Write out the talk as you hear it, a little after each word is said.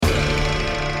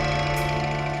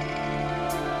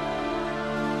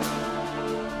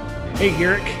Hey,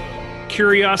 Garrick.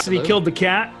 Curiosity Hello. killed the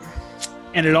cat,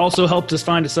 and it also helped us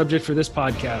find a subject for this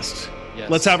podcast. Yes.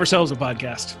 Let's have ourselves a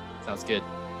podcast. Sounds good.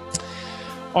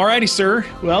 All righty, sir.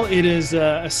 Well, it is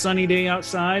a sunny day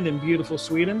outside in beautiful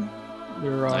Sweden.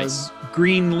 There are Nice.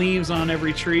 green leaves on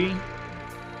every tree.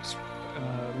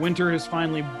 Winter has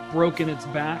finally broken its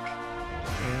back,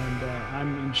 and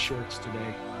I'm in shorts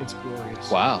today. It's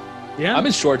glorious. Wow. Yeah? I'm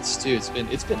in shorts too.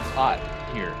 It's been hot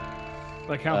here.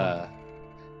 Like how?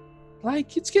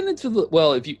 Like it's getting into the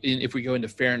if we go into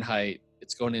Fahrenheit,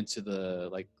 it's going into the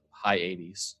like high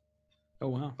 80s. Oh,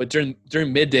 wow. But during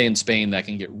midday in Spain, that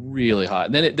can get really hot.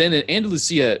 And then in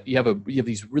Andalusia, you have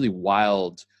these really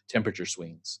wild temperature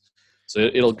swings. So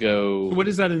it'll go. So what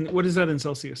is that in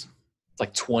Celsius? It's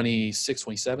like 26,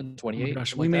 27, 28. Oh my gosh,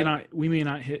 something like that. we may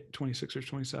not hit 26 or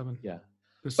 27. Yeah.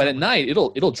 this But summer. at night,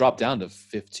 it'll drop down to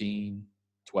 15,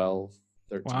 12,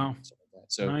 13. Wow. Something like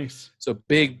that. So Nice. So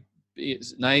big,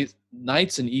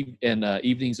 nights and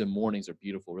evenings and mornings are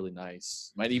beautiful, really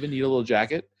nice. Might even need a little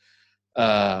jacket,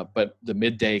 but the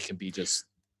midday can be just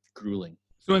grueling.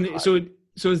 So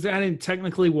is that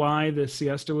technically why the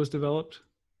siesta was developed?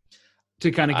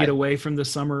 To kind of get away from the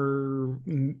summer,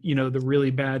 the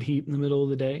really bad heat in the middle of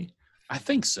the day? I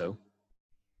think so.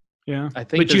 Yeah. I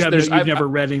think, but you've never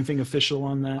read anything official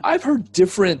on that? I've heard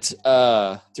different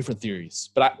theories,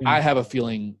 but I have a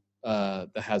feeling that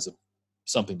has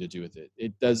something to do with it.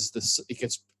 It does this. It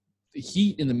gets the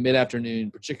heat in the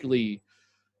mid-afternoon, particularly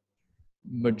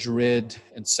Madrid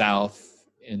and south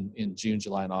in June,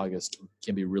 July, and August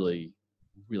can be really,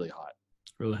 really hot.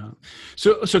 Really hot.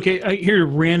 So okay, here's a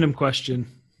random question.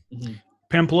 Mm-hmm.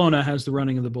 Pamplona has the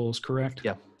running of the bulls, correct?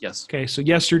 Yeah. Yes. Okay, so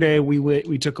yesterday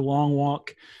we took a long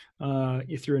walk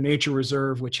through a nature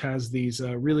reserve, which has these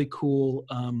really cool.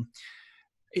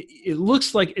 It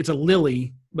looks like it's a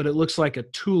lily, but it looks like a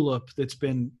tulip that's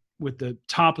been with the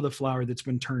top of the flower that's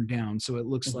been turned down. So it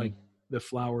looks like the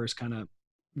flower is kind of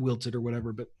wilted or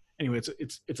whatever. But anyway,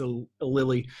 it's a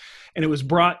lily, and it was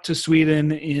brought to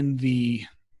Sweden in the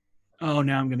now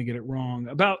I'm going to get it wrong,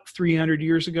 about 300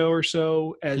 years ago or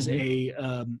so as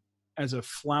a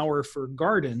flower for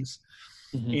gardens.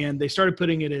 And they started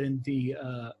putting it in the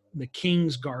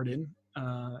King's Garden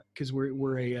because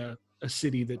we're a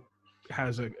city that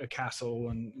has a castle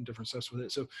and different stuff with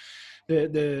it. So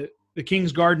the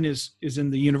King's Garden is in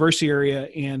the university area,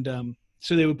 and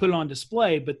so they would put it on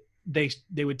display, but they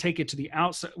would take it to the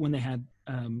outside when they had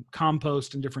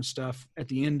compost and different stuff at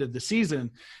the end of the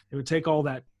season. They would take all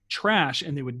that trash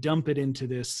and they would dump it into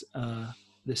this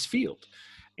field.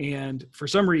 And for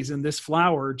some reason, this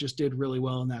flower just did really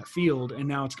well in that field, and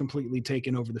now it's completely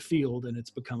taken over the field, and it's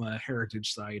become a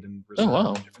heritage site and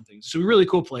and different things. So a really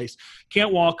cool place.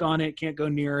 Can't walk on it, can't go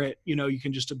near it. You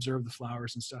can just observe the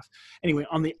flowers and stuff. Anyway,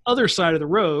 on the other side of the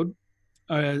road,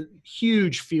 a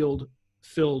huge field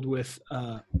filled with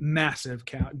massive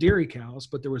dairy cows,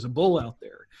 but there was a bull out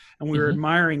there, and we were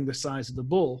admiring the size of the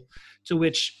bull, to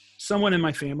which someone in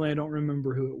my family, I don't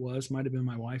remember who it was, might have been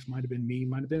my wife, might have been me,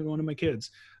 might have been one of my kids.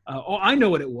 I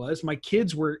know what it was. My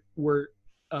kids were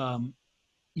the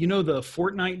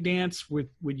Fortnite dance when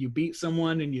you beat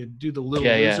someone and you do the little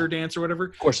loser dance or whatever.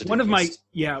 Of course, one of my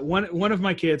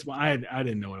kids. Well, I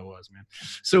didn't know what it was, man.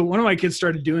 So one of my kids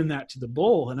started doing that to the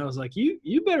bull, and I was like,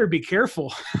 "You better be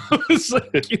careful." I was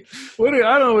like, I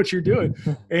don't know what you're doing,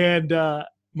 and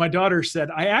my daughter said,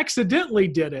 "I accidentally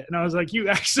did it," and I was like, "You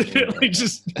accidentally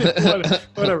just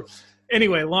whatever."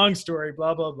 Anyway, long story,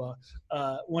 blah blah blah.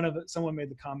 Someone made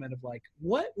the comment of like,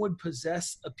 "What would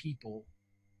possess a people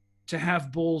to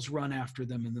have bulls run after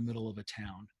them in the middle of a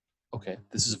town?" Okay,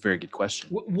 this is a very good question.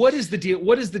 What is the deal?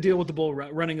 What is the deal with the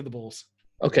running of the bulls?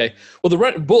 Okay, well,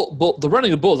 the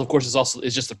running of bulls, of course,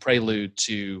 is just a prelude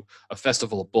to a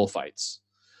festival of bullfights.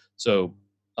 So,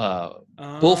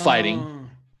 bullfighting.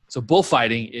 So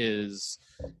bullfighting is,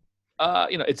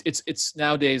 it's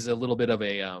nowadays a little bit of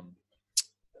a,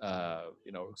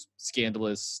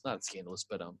 scandalous, not scandalous,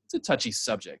 but it's a touchy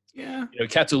subject. Yeah.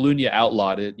 Catalonia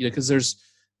outlawed it, because there's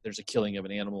a killing of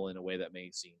an animal in a way that may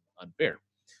seem unfair.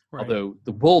 Right. Although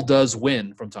the bull does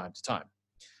win from time to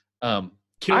time.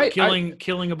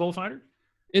 Killing a bullfighter?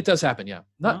 It does happen, yeah.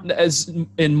 Not as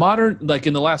in modern, like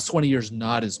in the last 20 years,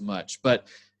 not as much. But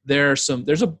there's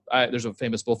a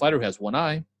famous bullfighter who has one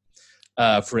eye.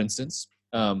 For instance,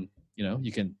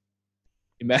 you can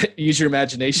use your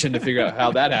imagination to figure out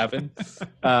how that happened.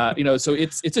 So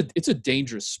it's a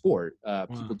dangerous sport.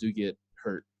 People do get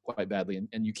hurt quite badly,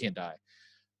 and you can die.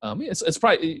 It's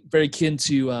probably very akin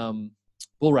to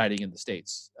bull riding in the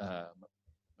States.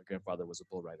 My grandfather was a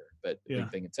bull rider, but the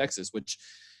big thing in Texas, which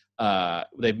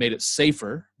they've made it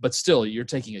safer, but still you're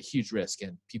taking a huge risk,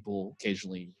 and people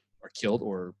occasionally killed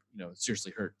or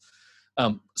seriously hurt.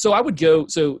 So I would go.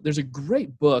 So there's a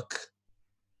great book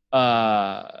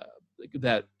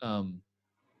that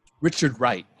Richard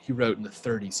Wright he wrote in the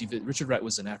 30s. Richard Wright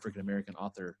was an African American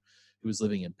author who was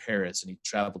living in Paris, and he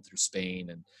traveled through Spain,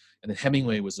 and then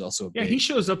Hemingway was also a big, he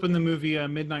shows up in the movie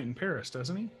Midnight in Paris,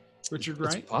 doesn't he? Richard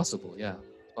Wright. It's possible, yeah,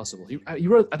 possible. He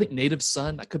wrote, I think, Native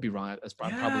Son. I could be wrong. That's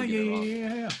probably wrong.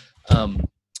 Yeah.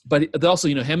 But also,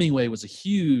 Hemingway was a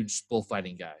huge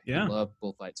bullfighting guy. Yeah, he loved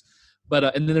bullfights.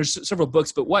 But and then there's several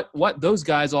books. But what those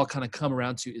guys all kind of come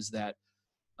around to is that,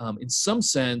 in some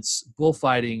sense,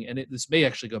 bullfighting, and this may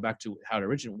actually go back to how it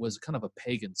originated, was kind of a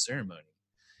pagan ceremony.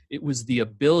 It was the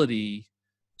ability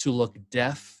to look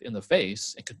death in the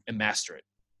face and master it,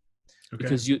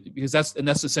 because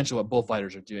that's essentially what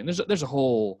bullfighters are doing. There's a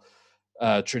whole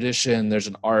tradition. There's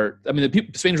an art. I mean, the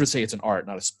Spaniards would say it's an art,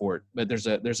 not a sport. But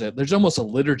there's almost a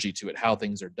liturgy to it, how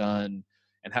things are done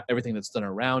and how everything that's done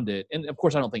around it. And of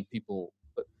course, I don't think people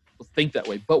think that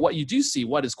way. But what you do see,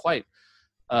 what is quite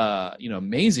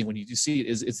amazing when you do see it,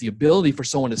 is it's the ability for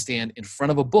someone to stand in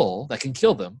front of a bull that can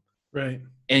kill them, right,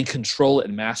 and control it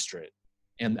and master it.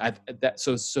 And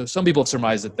so some people have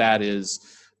surmised that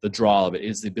is the draw of it,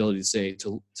 is the ability to say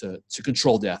to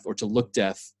control death, or to look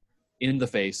death in the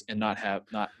face and not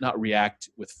react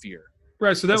with fear.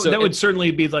 Right. So that would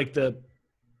certainly be the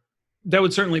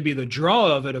draw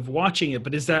of it, of watching it.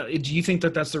 But do you think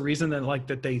that that's the reason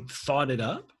that they thought it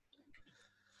up?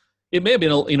 It may have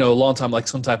been a long time, like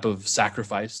some type of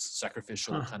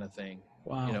sacrificial kind of thing.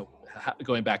 Wow.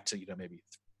 Going back to maybe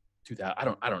 2000.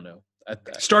 I don't know.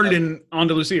 Started in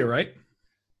Andalusia, right?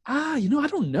 I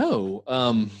don't know.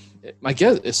 My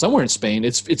guess is somewhere in Spain.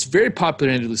 It's very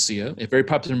popular in Andalusia. It's very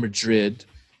popular in Madrid.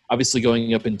 Obviously,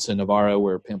 going up into Navarra,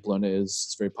 where Pamplona is,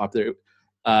 it's very popular.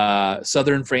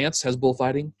 Southern France has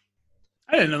bullfighting.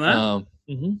 I didn't know that.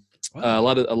 Mm-hmm. Wow. A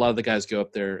lot of the guys go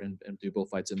up there and do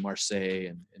bullfights in Marseille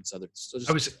and in southern. So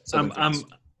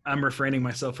I'm refraining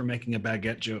myself from making a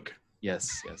baguette joke.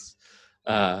 Yes. Which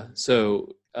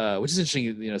is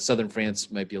interesting. Southern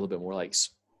France might be a little bit more like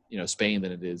Spain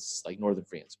than it is like northern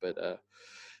France. But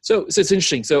so it's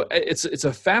interesting. So it's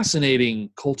a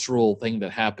fascinating cultural thing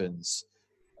that happens.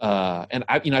 And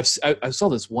I saw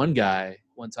this one guy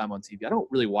one time on TV. I don't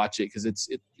really watch it because it's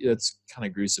kind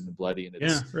of gruesome and bloody, and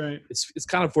it's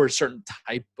kind of for a certain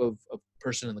type of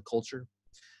person in the culture,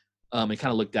 and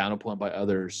kind of looked down upon by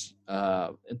others.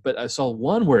 But I saw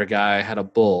one where a guy had a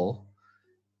bull,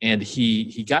 and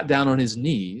he got down on his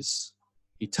knees.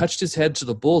 He touched his head to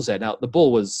the bull's head. Now the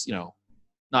bull was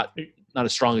not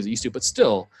as strong as he used to, but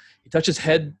still he touched his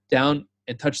head down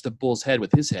and touched the bull's head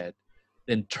with his head.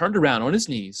 Then turned around on his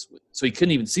knees, so he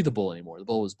couldn't even see the bull anymore. The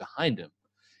bull was behind him,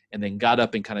 and then got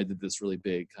up and kind of did this really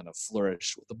big kind of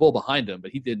flourish with the bull behind him,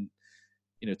 but he didn't,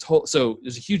 so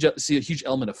there's a huge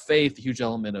element of faith, a huge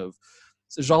element of,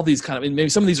 so there's all these kind of, and maybe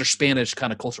some of these are Spanish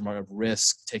kind of culture of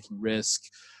taking risk,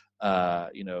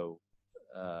 kind of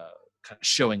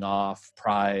showing off,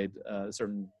 pride,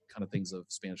 certain kind of things of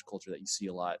Spanish culture that you see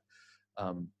a lot,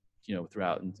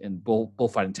 throughout, and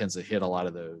bullfighting tends to hit a lot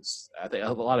of those. I think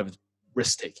a lot of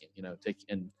risk taking,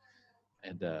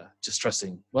 and just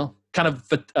trusting, kind of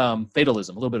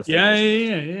fatalism, a little bit of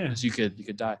fatalism. Yeah. Because you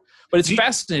could die. But it's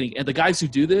fascinating. And the guys who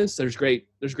do this, there's great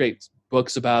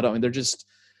books about it. I mean, they're just,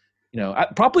 I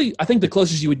think the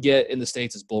closest you would get in the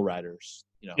States is bull riders.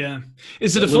 Yeah.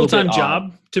 Is it a full-time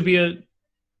job to be a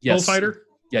bullfighter?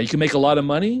 Yeah, you can make a lot of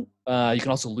money. You can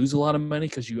also lose a lot of money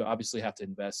because you obviously have to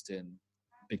invest in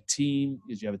a big team.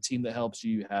 Because you have a team that helps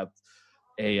you. You have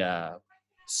a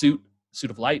suit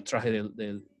of light, traje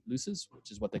de luces,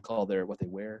 which is what they call what they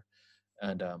wear,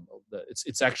 and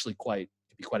it's actually can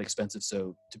be quite expensive.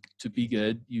 So to be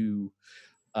good, you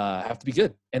have to be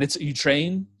good, and you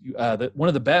train. One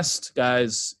of the best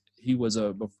guys, he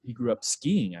grew up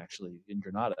skiing actually in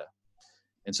Granada,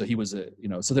 and so he was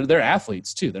so they're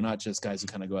athletes too. They're not just guys who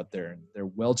kind of go out there, and they're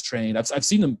well trained. I've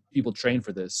seen people train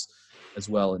for this as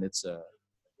well, and it's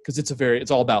because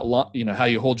it's all about how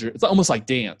you hold it's almost like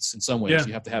dance in some ways. Yeah.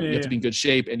 You have to be in good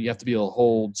shape, and you have to be able to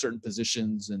hold certain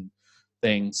positions and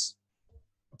things.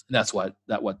 And that's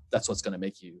what's going to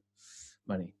make you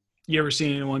money. You ever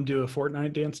seen anyone do a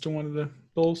Fortnite dance to one of the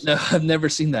bulls? No, I've never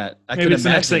seen that. Maybe it's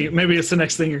the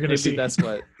next thing you're going to see.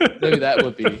 Maybe that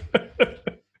would be.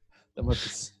 But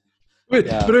I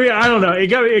mean, I don't know. It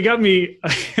got me.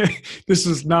 This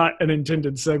is not an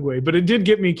intended segue, but it did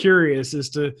get me curious as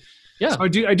to. Yeah, so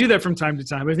I do that from time to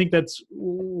time. I think that's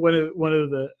one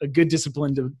of a good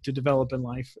discipline to develop in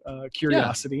life.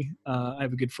 Curiosity. I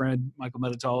have a good friend, Michael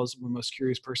Metatal, is the most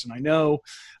curious person I know.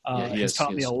 He's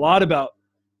taught me a lot about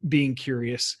being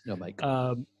curious. No, Mike.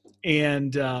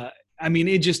 And I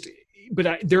mean,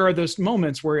 there are those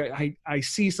moments where I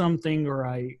see something or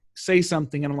I say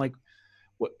something and I'm like,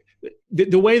 what,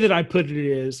 the way that I put it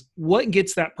is, what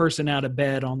gets that person out of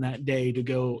bed on that day to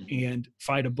go and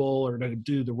fight a bull or to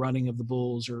do the running of the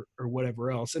bulls or whatever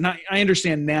else. And I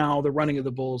understand now the running of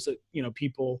the bulls that,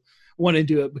 people want to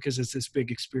do it because it's this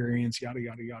big experience, yada,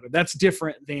 yada, yada. That's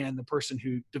different than the person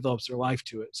who develops their life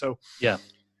to it. So, yeah.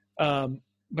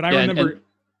 But I remember and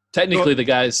technically the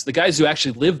guys who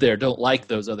actually live there don't like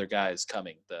those other guys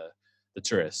coming, the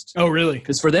tourists. Oh, really?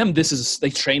 Because for them, they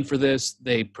train for this,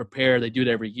 they prepare, they do it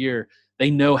every year.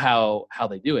 They know how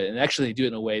they do it. And actually they do it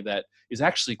in a way that is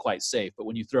actually quite safe. But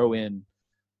when you throw in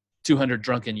 200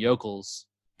 drunken yokels,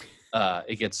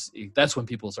 that's when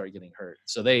people start getting hurt.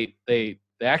 So they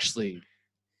actually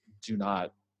do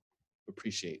not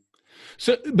appreciate.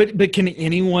 So, but can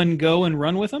anyone go and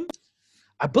run with them?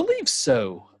 I believe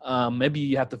so. Maybe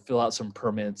you have to fill out some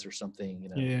permits or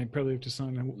something. Yeah, you probably have to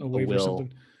sign a waiver or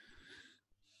something.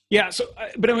 Yeah. So,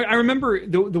 but I remember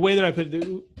the way that I put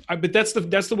it. But that's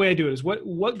the way I do it. Is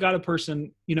what got a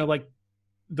person, like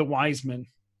the wise men.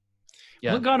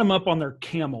 Yeah. What got them up on their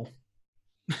camel?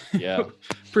 Yeah.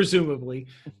 Presumably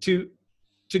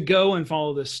to go and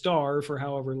follow this star for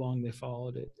however long they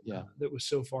followed it. Yeah. That was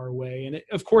so far away. And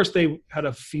of course they had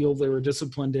a field they were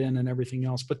disciplined in and everything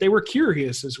else, but they were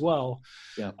curious as well.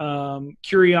 Yeah.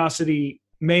 Curiosity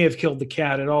may have killed the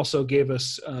cat. It also gave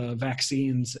us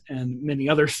vaccines and many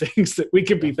other things that we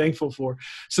can be thankful for.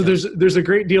 So there's a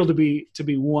great deal to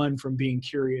be won from being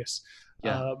curious.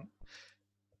 Yeah.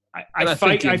 I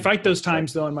fight those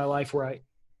times though in my life where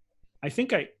I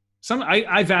think I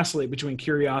vacillate between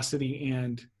curiosity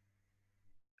and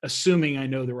assuming I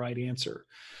know the right answer.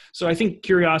 So I think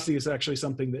curiosity is actually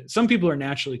something that some people are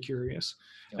naturally curious.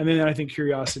 Yeah. And then I think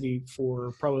curiosity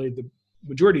for probably the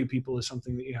majority of people is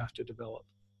something that you have to develop.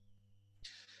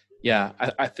 Yeah.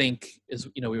 I think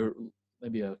we were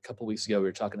maybe a couple of weeks ago, we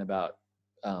were talking about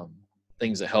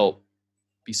things that help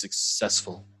be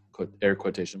successful, air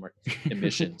quotation mark, in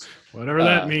missions. Whatever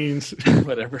that means.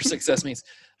 Whatever success means.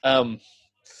 And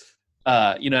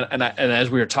as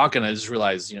we were talking, I just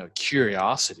realized,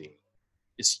 curiosity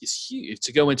is huge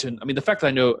to go into. I mean, the fact that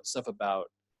I know stuff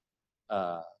about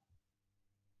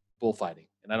bullfighting,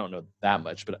 and I don't know that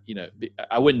much, but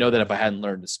I wouldn't know that if I hadn't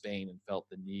learned in Spain and felt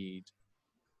the need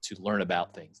to learn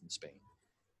about things in Spain,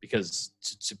 because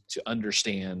to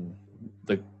understand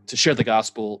to share the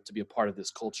gospel, to be a part of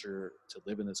this culture, to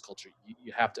live in this culture,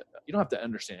 you don't have to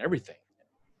understand everything,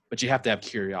 but you have to have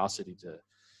curiosity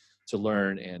to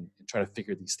learn and try to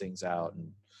figure these things out.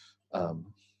 And,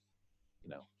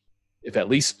 if at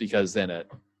least because then at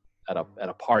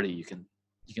a party, you can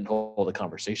hold a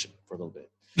conversation for a little bit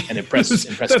and impress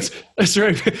people. That's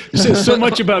right. So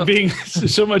much about being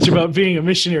a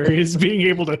missionary is being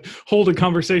able to hold a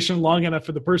conversation long enough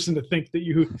for the person to think that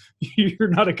you're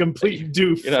not a complete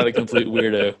doof. You're not a complete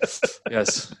weirdo.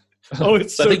 Yes. Oh,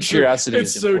 it's so I think true. Curiosity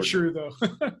it's is so important. true though.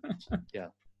 Yeah.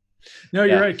 No,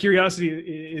 you're right. Curiosity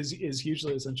is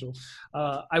hugely essential.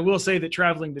 I will say that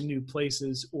traveling to new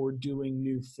places or doing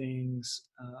new things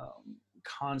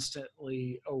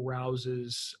constantly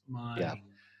arouses my,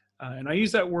 and I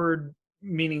use that word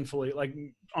meaningfully, like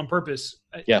on purpose.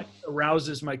 Yeah.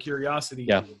 Arouses my curiosity.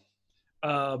 Yeah.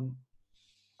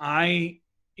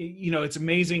 It's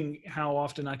amazing how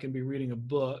often I can be reading a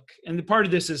book, and the part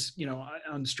of this is,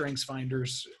 on Strengths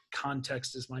Finders,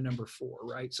 context is my number 4,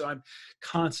 right? So I'm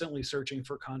constantly searching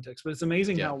for context, but it's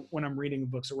amazing how when I'm reading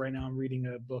books, so right now I'm reading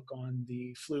a book on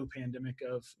the flu pandemic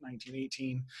of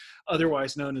 1918,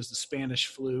 otherwise known as the Spanish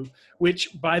flu,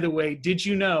 which, by the way, did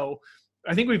you know,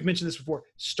 I think we've mentioned this before,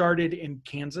 started in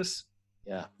Kansas.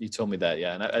 Yeah, you told me that.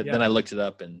 Yeah, and then I looked it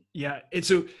up, and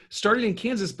so started in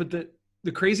Kansas, but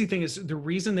the crazy thing is the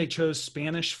reason they chose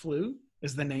Spanish flu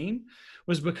as the name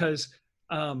was because,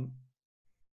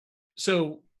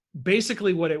 so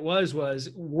basically what it was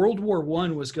World War I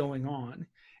was going on,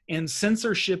 and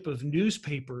censorship of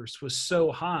newspapers was so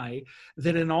high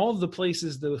that in all of the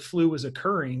places the flu was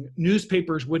occurring,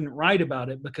 newspapers wouldn't write about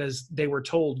it because they were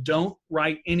told, don't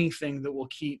write anything that will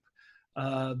keep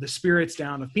the spirits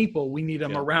down of people. We need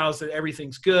them aroused that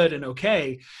everything's good and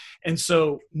okay. And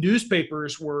so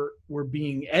newspapers were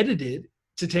being edited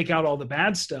to take out all the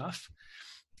bad stuff.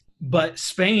 But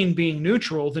Spain being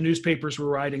neutral, the newspapers were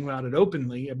writing about it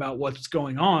openly about what's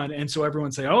going on. And so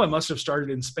everyone say, oh, it must have started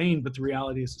in Spain. But the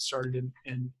reality is it started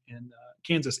in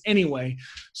Kansas. Anyway,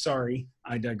 sorry,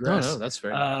 I digress. No, that's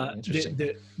very interesting.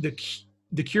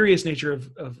 The curious nature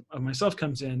of myself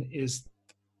comes in is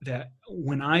that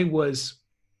when I was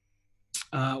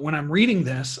when I'm reading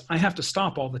this, I have to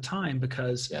stop all the time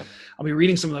because Yeah. I'll be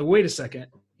reading something like, wait a second,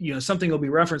 something will be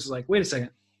referenced like, wait a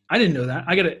second, I didn't know that.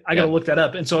 I gotta look that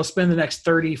up. And so I'll spend the next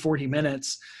 30, 40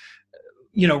 minutes,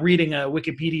 reading a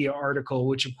Wikipedia article,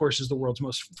 which of course is the world's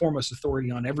most foremost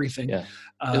authority on everything,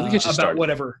 about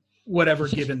whatever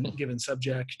given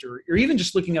subject, or even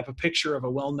just looking up a picture of a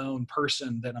well-known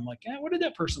person that I'm like, what did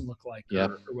that person look like,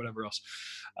 or whatever else.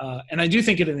 And I do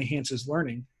think it enhances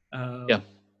learning. I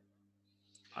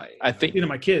think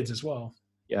my kids as well.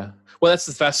 Yeah. Well, that's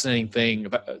the fascinating thing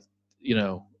about,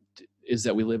 is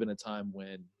that we live in a time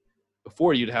when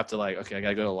before you'd have to I got to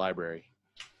go to the library,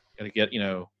 got to get,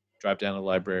 drive down to the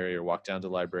library or walk down to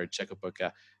the library, check a book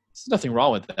out. There's nothing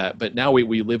wrong with that. But now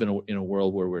we live in a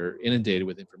world where we're inundated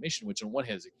with information, which on one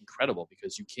hand is incredible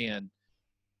because you can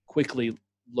quickly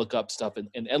look up stuff and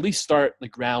at least start the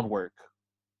groundwork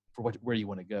for where you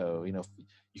want to go.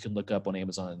 You can look up on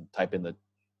Amazon, type in the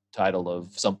title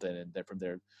of something, and then from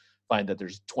there find that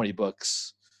there's 20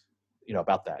 books,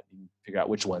 about that. You can figure out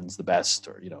which one's the best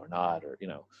or not, or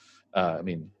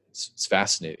it's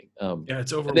fascinating.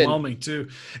 It's overwhelming too.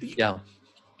 Yeah.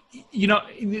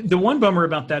 The one bummer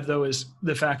about that though is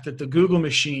the fact that the Google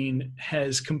machine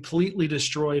has completely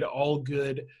destroyed all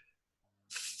good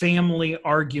family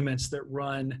arguments that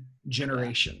run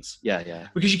generations. Yeah.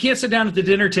 Because you can't sit down at the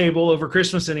dinner table over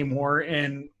Christmas anymore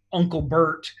and Uncle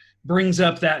Bert brings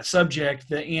up that subject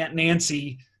that Aunt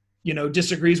Nancy,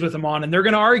 disagrees with them on, and they're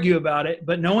going to argue about it,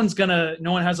 but no one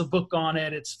has a book on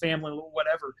it. It's family,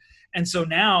 whatever. And so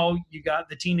now you got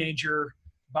the teenager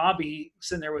Bobby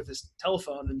sitting there with his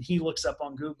telephone, and he looks up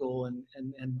on Google and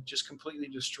just completely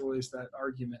destroys that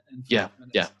argument. Yeah.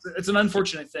 It's an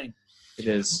unfortunate thing. It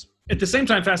is. At the same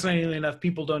time, fascinatingly enough,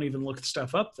 people don't even look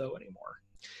stuff up though anymore.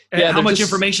 Yeah, how much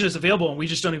information is available, and we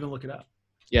just don't even look it up.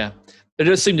 Yeah, there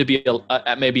does seem to be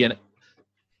maybe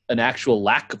an actual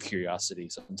lack of curiosity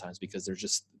sometimes because there's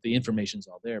just the information's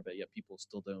all there, but yet people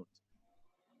still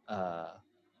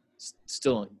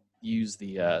don't use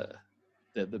the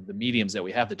mediums that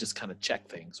we have to just kind of check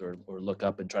things or look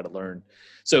up and try to learn.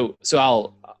 So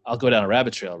I'll go down a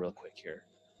rabbit trail real quick here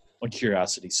on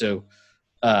curiosity. So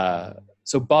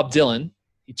Bob Dylan,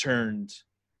 he turned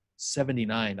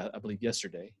 79, I believe,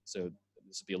 yesterday. So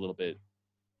this will be a little bit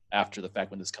after the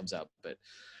fact when this comes out, but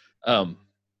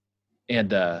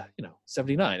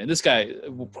 79, and this guy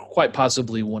quite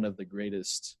possibly one of the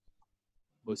greatest,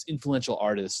 most influential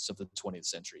artists of the 20th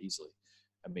century, easily.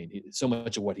 I mean, so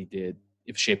much of what he did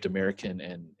shaped American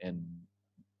and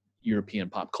European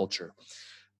pop culture.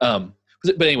 But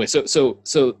anyway, so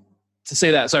to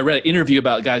say that, so I read an interview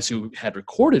about guys who had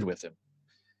recorded with him,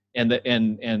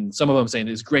 and some of them saying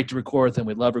it's great to record with him,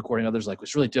 we love recording. Others like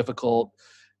it's really difficult.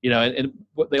 And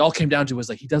what they all came down to was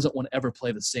like he doesn't want to ever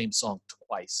play the same song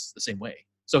twice the same way.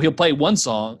 So he'll play one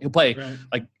song, he'll play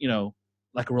like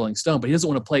a Rolling Stone, but he doesn't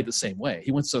want to play it the same way.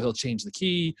 He'll change the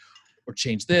key or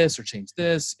change this or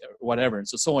whatever. And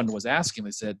so someone was asking,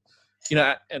 they said,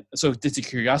 and so it's a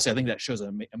curiosity. I think that shows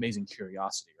an amazing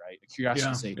curiosity, right? A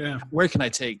curiosity to say, where can I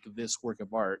take this work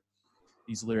of art,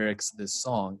 these lyrics, this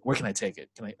song, where can I take it?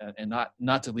 Can I, and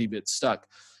not to leave it stuck.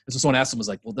 And so someone asked him, was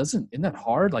like, well, isn't that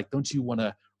hard? Like, don't you want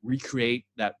to recreate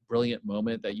that brilliant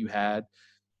moment that you had?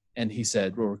 And he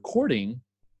said, well, recording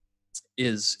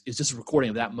is just a recording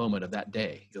of that moment of that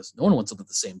day. He goes, no one wants to live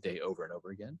the same day over and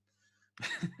over again.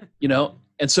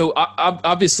 And so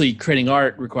obviously creating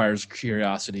art requires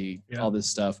curiosity, all this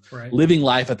stuff. Right. Living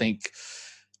life, I think,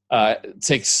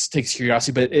 takes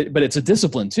curiosity, but it's a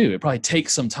discipline too. It probably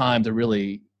takes some time to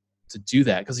do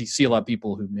that, because you see a lot of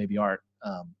people who maybe aren't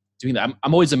doing that.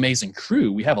 I'm always amazed in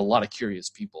crew. We have a lot of curious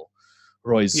people.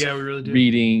 We're always we really do.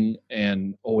 Reading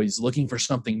and always looking for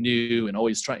something new and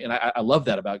always trying. And I love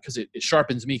that about it, because it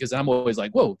sharpens me, because I'm always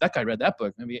like, whoa, that guy read that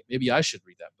book. Maybe I should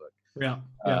read that book.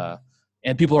 Yeah.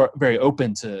 And people are very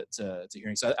open to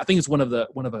hearing. So I think it's one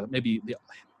of maybe the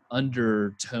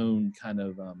undertone kind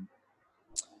of.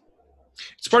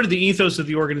 It's part of the ethos of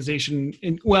the organization.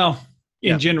 In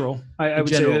general, I would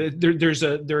say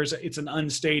that it's an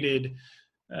unstated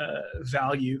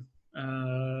value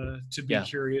to be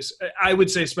curious. I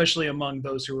would say, especially among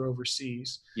those who are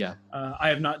overseas. Yeah. I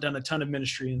have not done a ton of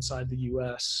ministry inside the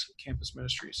U.S. campus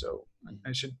ministry, so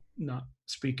I should not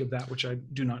speak of that which I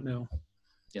do not know.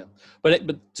 Yeah, but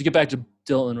to get back to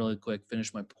Dylan really quick,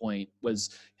 finish my point,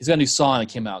 was he's got a new song that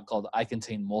came out called "I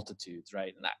Contain Multitudes,"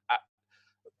 right? And I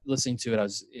listening to it, I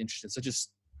was interested. So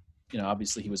just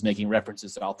obviously he was making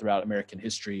references all throughout American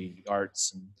history,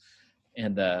 arts,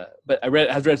 but I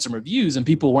read some reviews, and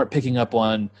people weren't picking up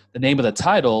on the name of the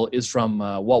title is from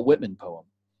a Walt Whitman poem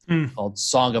called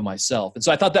 "Song of Myself," and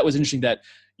so I thought that was interesting that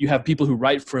you have people who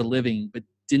write for a living but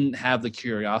didn't have the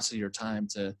curiosity or time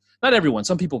to. Not everyone.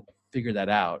 Some people figure that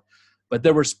out, but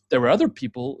there were other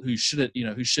people who shouldn't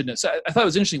have. So I thought it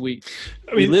was interesting. We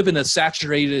live in a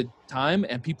saturated time,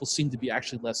 and people seem to be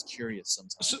actually less curious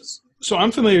sometimes. So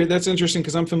I'm familiar. That's interesting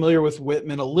because I'm familiar with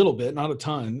Whitman a little bit, not a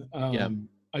ton. Yeah.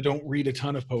 I don't read a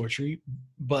ton of poetry,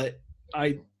 but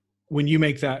when you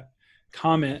make that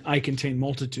comment, I contain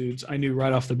multitudes, I knew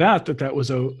right off the bat that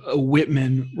was a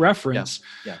Whitman reference.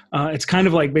 Yeah. It's kind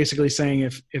of like basically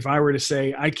saying if I were to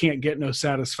say I can't get no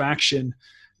satisfaction,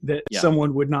 that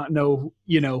someone would not know,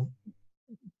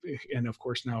 and of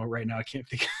course right now I can't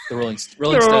think. The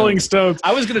Rolling Stones.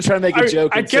 I was going to try to make a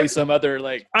joke and say some other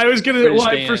I was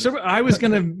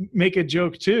going to make a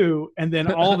joke too, and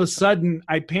then all of a sudden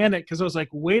I panicked because I was like,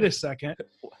 wait a second.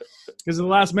 Because in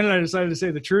the last minute I decided to say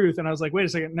the truth, and I was like, wait a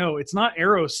second, no, it's not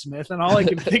Aerosmith, and all I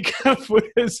could think of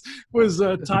was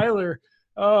Tyler.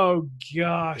 Oh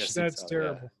gosh, that's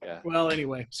terrible. Yeah. Well,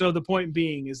 anyway, so the point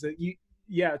being is that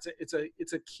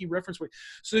it's a key reference point.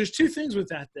 So there's two things with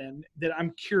that then that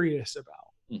I'm curious about.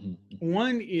 Mm-hmm.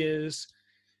 One is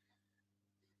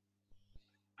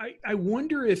I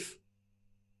wonder if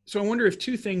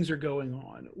two things are going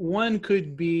on. One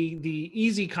could be the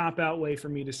easy cop-out way for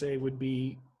me to say would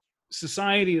be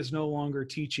society is no longer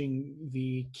teaching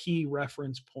the key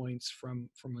reference points from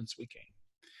whence we came.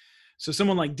 So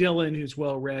someone like Dylan, who's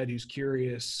well-read, who's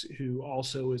curious, who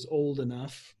also is old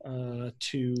enough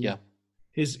to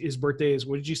his birthday is,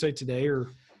 what did you say, today or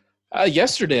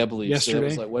yesterday, I believe. Yesterday. So it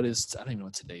was like, I don't even know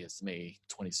what today is, May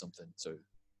 20 something. So,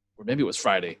 or maybe it was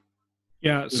Friday.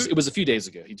 Yeah. It was a few days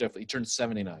ago. He turned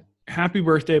 79. Happy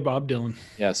birthday, Bob Dylan.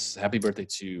 Yes. Happy birthday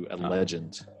to a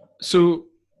legend.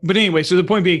 But anyway, so the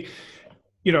point being,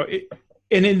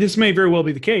 and this may very well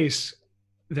be the case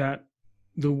that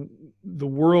the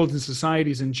world and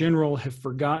societies in general have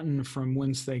forgotten from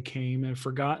whence they came and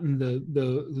forgotten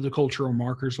the cultural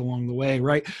markers along the way,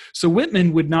 right? So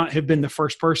Whitman would not have been the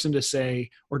first person to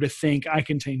say or to think I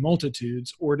contain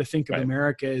multitudes, or to think of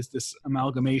America as this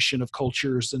amalgamation of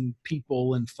cultures and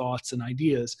people and thoughts and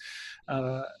ideas.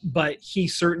 But he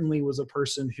certainly was a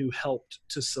person who helped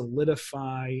to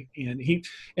solidify, and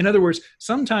in other words,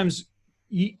 sometimes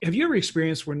have you ever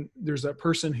experienced when there's that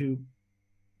person who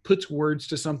puts words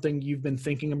to something you've been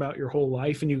thinking about your whole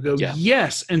life and you go,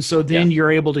 yes. And so then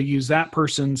you're able to use that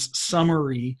person's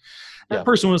summary. That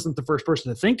person wasn't the first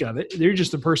person to think of it. They're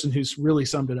just the person who's really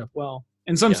summed it up well.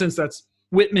 In some sense, that's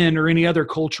Whitman or any other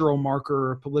cultural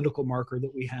marker or political marker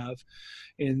that we have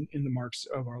in the marks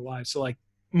of our lives. So like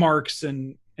Marx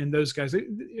and those guys,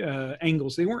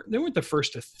 Engels, they weren't the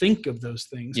first to think of those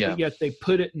things, but yet they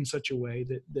put it in such a way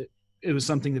that it was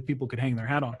something that people could hang their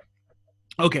hat on.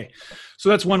 Okay, so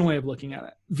that's one way of looking at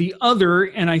it. The other,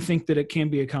 and I think that it can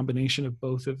be a combination of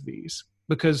both of these,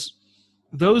 because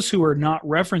those who are not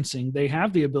referencing, they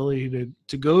have the ability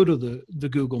to go to the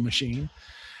Google machine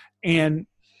and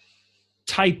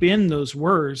type in those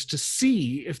words to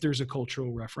see if there's a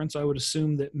cultural reference. I would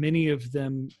assume that many of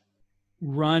them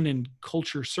run in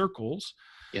culture circles.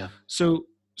 Yeah. So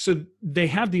they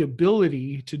have the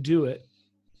ability to do it.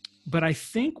 But I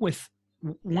think with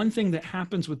one thing that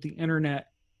happens with the internet,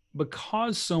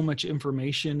 because so much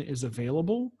information is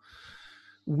available,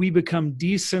 we become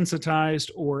desensitized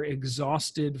or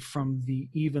exhausted from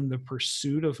even the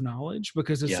pursuit of knowledge,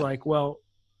 because it's like, well,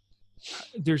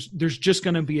 there's just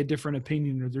going to be a different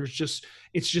opinion, or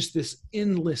it's just this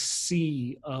endless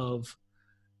sea of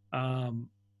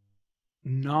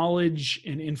knowledge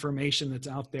and information that's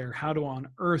out there. How on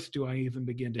earth do I even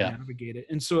begin to navigate it?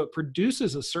 And so it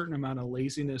produces a certain amount of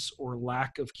laziness or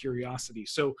lack of curiosity.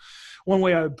 So one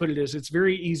way I would put it is, it's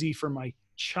very easy for my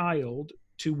child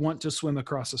to want to swim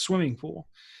across a swimming pool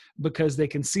because they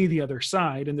can see the other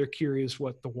side and they're curious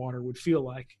what the water would feel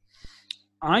like.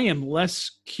 I am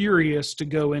less curious to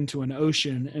go into an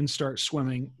ocean and start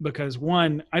swimming because,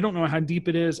 one, I don't know how deep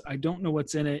it is. I don't know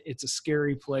what's in it. It's a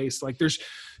scary place. Like there's,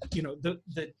 the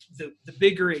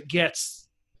bigger it gets,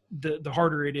 the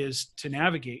harder it is to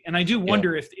navigate. And I do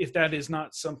wonder if that is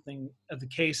not something of the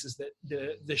case, is that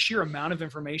the sheer amount of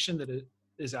information that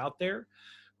is out there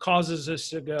causes us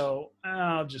to go,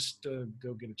 I'll just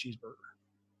go get a cheeseburger.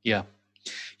 Yeah.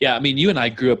 Yeah. I mean, you and I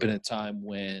grew up in a time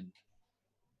when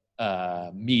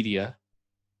media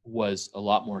was a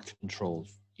lot more controlled,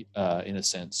 in a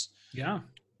sense. Yeah.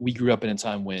 We grew up in a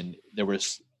time when there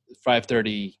was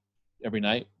 5:30 every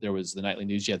night. There was the nightly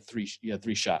news. You had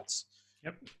three shots.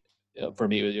 Yep. For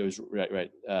me, it was right.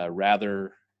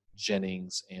 Rather,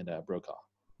 Jennings, and Brokaw.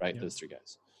 Right, those three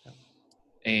guys. Yep.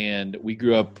 And we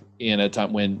grew up in a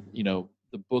time when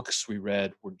the books we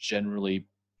read were generally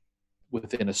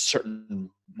within a certain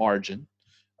margin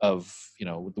of,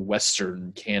 the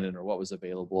Western canon or what was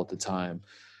available at the time.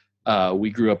 We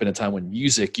grew up in a time when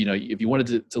music, if you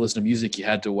wanted to listen to music, you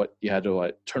had to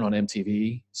turn on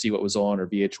MTV, see what was on, or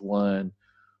VH1,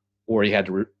 or you had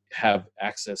to have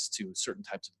access to certain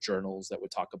types of journals that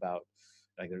would talk about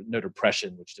like No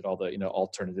Depression, which did all the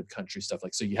alternative country stuff.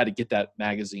 Like, so you had to get that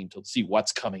magazine to see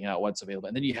what's coming out, what's available,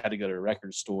 and then you had to go to a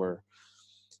record store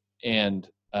and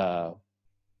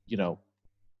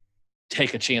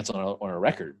take a chance on a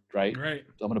record, right? Right.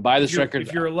 So I'm going to buy this record.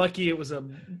 If you're lucky, it was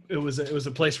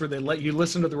a place where they let you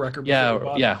listen to the record.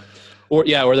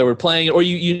 Or they were playing it,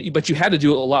 or but you had to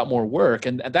do a lot more work,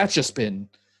 and that's just been,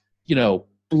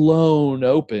 blown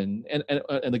open.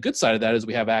 And the good side of that is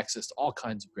we have access to all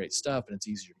kinds of great stuff, and it's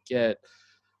easier to get.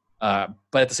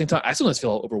 But at the same time, I sometimes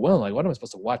feel overwhelmed. Like, what am I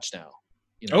supposed to watch now?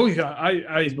 Oh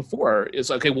yeah, before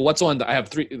it's okay. Well, what's on? I have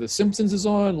 3. The Simpsons is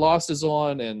on, Lost is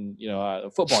on, and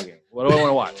a football game. What do I want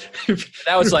to watch?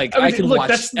 That was like I can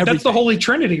watch. That's the holy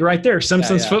trinity right there: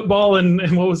 Simpsons, football, and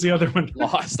what was the other one?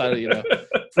 Lost.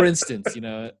 For instance,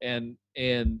 and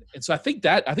so I think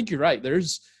you're right.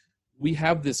 We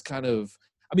have this kind of.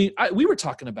 I mean, we were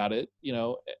talking about it.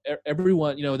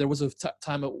 Everyone. There was a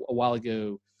time a while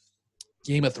ago,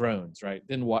 Game of Thrones, right?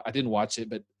 I didn't watch it,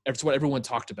 but it's what everyone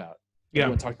talked about. Yeah.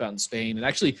 Everyone talked about in Spain, and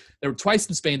actually there were twice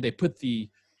in Spain. They put the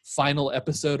final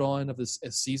episode on of this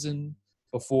season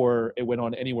before it went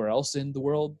on anywhere else in the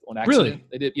world on accident. Really?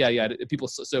 They did. Yeah. People.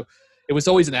 So it was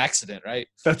always an accident, right?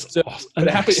 That's so. Awesome. But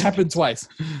it happened twice.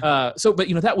 But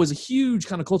that was a huge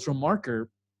kind of cultural marker.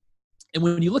 And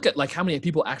when you look at like how many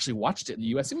people actually watched it in the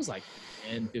U.S., it was like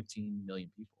 10, 15 million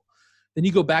people. Then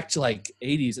you go back to like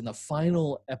 80s, and the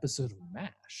final episode of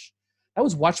MASH that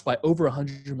was watched by over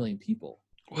 100 million people.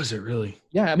 Was it really?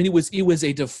 Yeah, I mean, it was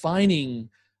a defining,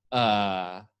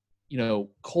 cultural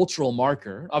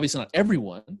marker. Obviously, not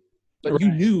everyone, but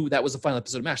you knew that was the final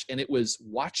episode of MASH, and it was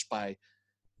watched by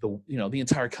the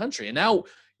entire country. And now,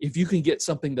 if you can get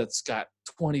something that's got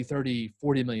 20, 30,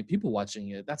 40 million people watching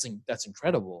it, that's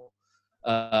incredible.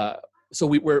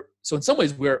 So in some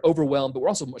ways we're overwhelmed, but we're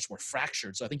also much more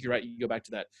fractured. So I think you're right. You go back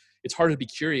to that. It's hard to be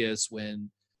curious when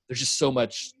there's just so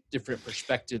much different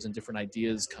perspectives and different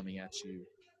ideas coming at you.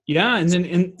 Yeah, and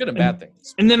then good and bad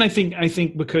things. And then I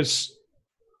think because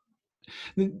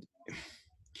in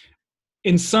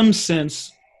some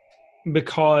sense,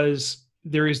 because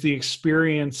there is the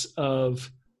experience of,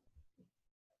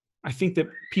 I think that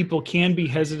people can be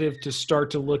hesitant to start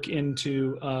to look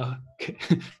into.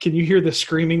 Can you hear the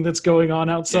screaming that's going on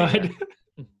outside? Yeah.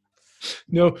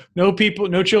 No people,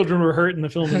 no children were hurt in the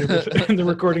filming in the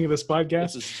recording of this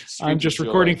podcast. I'm just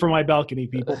recording from my balcony,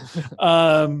 people.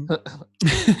 I've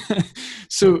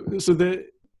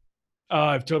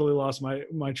totally lost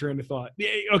my train of thought.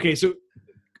 Okay, so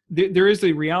there is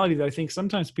the reality that I think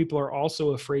sometimes people are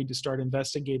also afraid to start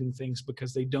investigating things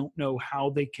because they don't know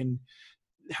how they can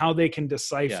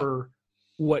decipher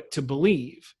what to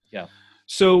believe. Yeah.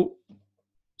 So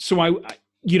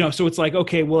it's like,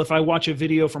 okay, well, if I watch a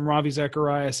video from Ravi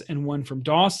Zacharias and one from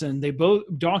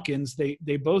Dawkins,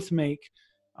 they both make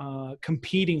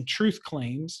competing truth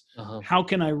claims. Uh-huh. How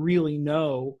can I really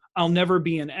know? I'll never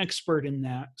be an expert in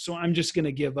that, so I'm just going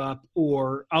to give up,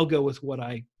 or I'll go with what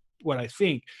I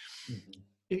think. Mm-hmm.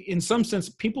 In some sense,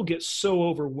 people get so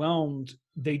overwhelmed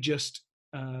they just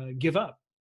give up.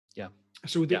 Yeah.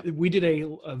 So we did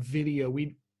a video.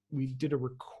 We did a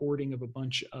recording of a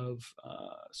bunch of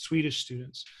Swedish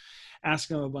students,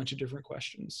 asking them a bunch of different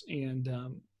questions. And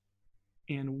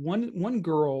one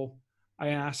girl, I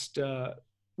asked,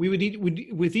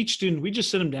 with each student, we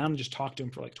just sit them down and just talk to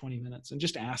them for like 20 minutes and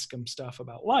just ask them stuff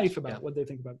about life, about what they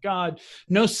think about God.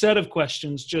 No set of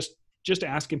questions, just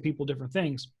asking people different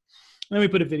things. And then we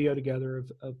put a video together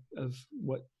of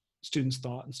what students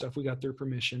thought and stuff. We got their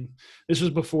permission. This was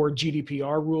before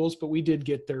GDPR rules, but we did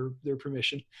get their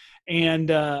permission. And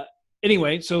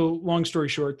anyway, so long story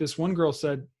short, this one girl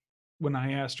said, when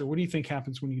I asked her, what do you think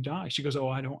happens when you die? She goes, oh,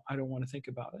 I don't want to think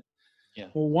about it. Yeah.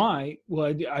 Well, why?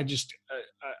 Well, I just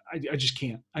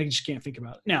can't. I just can't think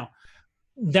about it. Now,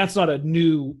 that's not a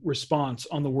new response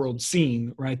on the world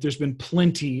scene, right? There's been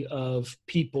plenty of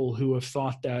people who have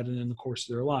thought that in the course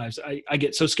of their lives. I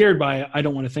get so scared by it, I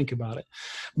don't want to think about it.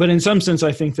 But in some sense,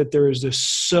 I think that there is this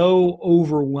so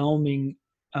overwhelming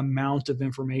amount of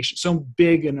information, so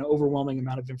big and overwhelming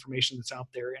amount of information that's out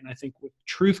there. And I think with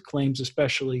truth claims,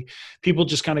 especially, people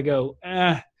just kind of go,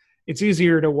 it's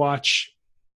easier to watch,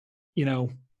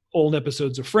 old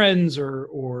episodes of Friends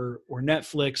or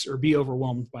Netflix, or be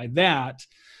overwhelmed by that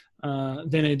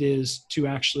than it is to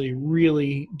actually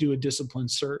really do a disciplined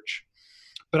search.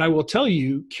 But I will tell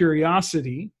you,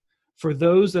 curiosity for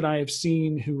those that I have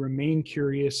seen who remain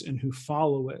curious and who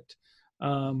follow it,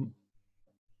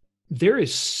 there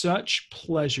is such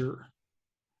pleasure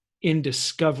in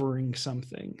discovering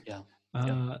something.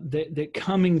 That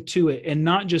coming to it and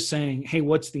not just saying, hey,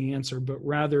 what's the answer, but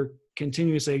rather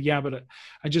continue to say, yeah, but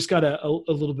I just got a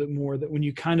little bit more. That when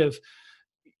you kind of,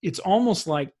 it's almost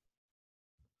like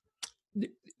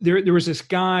there was this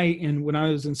guy when I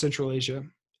was in Central Asia,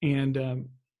 and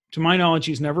to my knowledge,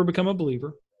 he's never become a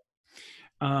believer.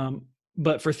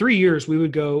 But for 3 years, we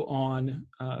would go on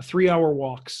 3-hour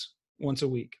walks once a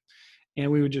week,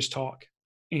 and we would just talk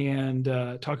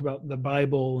about the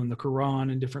Bible and the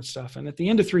Quran and different stuff. And at the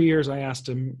end of 3 years, I asked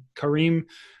him, Kareem,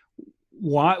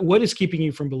 what is keeping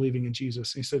you from believing in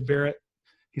Jesus? And he said, Barrett,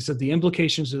 he said, the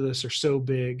implications of this are so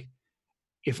big.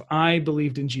 If I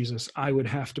believed in Jesus, I would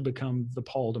have to become the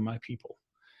Paul to my people.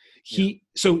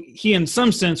 So he in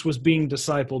some sense was being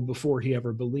discipled before he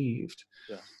ever believed.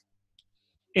 Yeah.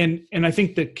 And I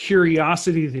think the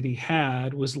curiosity that he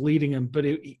had was leading him, but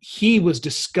he was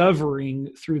discovering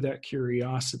through that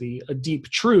curiosity a deep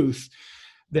truth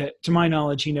that, to my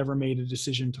knowledge, he never made a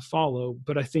decision to follow,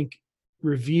 but I think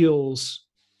reveals,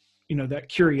 that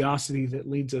curiosity that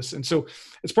leads us. And so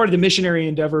it's part of the missionary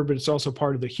endeavor, but it's also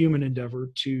part of the human endeavor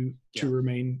to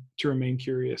remain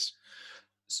curious.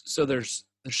 So there's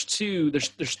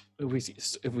if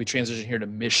we transition here to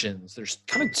missions, there's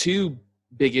kind of two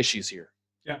big issues here.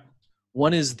 Yeah.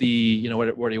 One is the,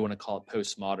 what do you want to call it?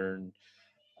 Postmodern,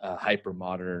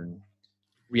 hypermodern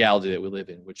reality that we live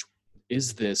in, which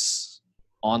is this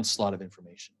onslaught of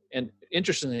information. And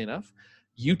interestingly enough,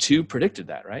 U2 predicted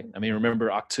that, right? I mean, remember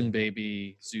Achtung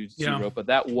Baby, Zooropa,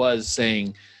 that was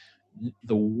saying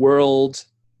the world,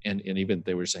 and even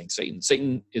they were saying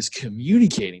Satan is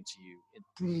communicating to you.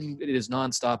 It is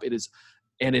nonstop.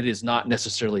 And it is not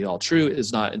necessarily all true. It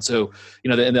is not. And so,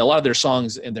 and a lot of their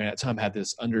songs in that time had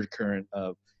this undercurrent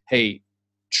of, hey,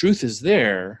 truth is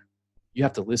there. You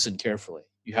have to listen carefully.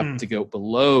 You have to go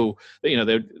below,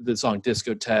 the song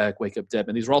Discotheque, Wake Up Dead.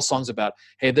 And these were all songs about,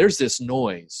 hey, there's this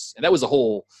noise. And that was a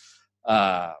whole,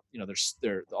 all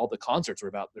the concerts were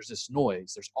about, there's this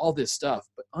noise, there's all this stuff,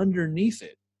 but underneath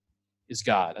it is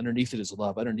God. Underneath it is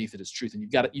love. Underneath it is truth. And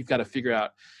you've got to figure out.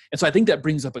 And so I think that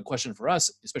brings up a question for us,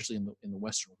 especially in the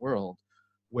Western world,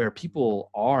 where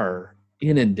people are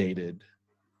inundated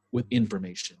with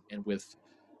information and with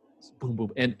boom,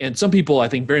 boom. And some people, I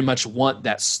think, very much want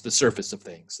that's the surface of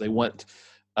things. They want,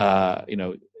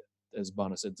 as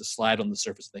Bono said, to slide on the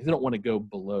surface of things. They don't want to go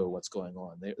below what's going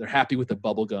on. They're happy with the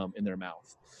bubble gum in their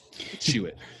mouth. They chew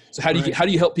it. So how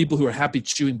do you help people who are happy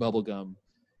chewing bubble gum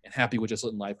and happy with just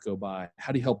letting life go by?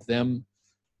 How do you help them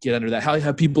get under that? How do you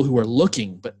have people who are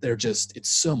looking, but it's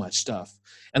so much stuff?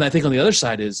 And I think on the other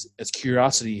side is, as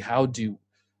curiosity, how do,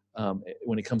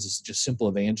 when it comes to just simple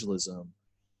evangelism,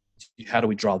 how do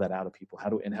we draw that out of people? How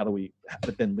do we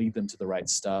but then lead them to the right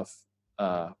stuff?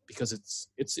 Because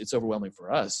it's overwhelming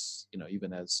for us,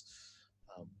 even as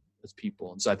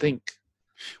people. And so I think,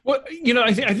 well,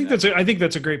 I think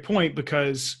that's a great point,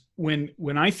 because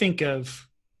when I think of,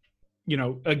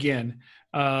 again,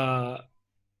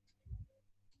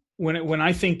 when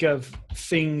I think of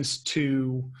things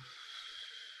to,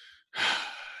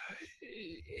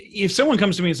 if someone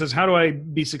comes to me and says, how do I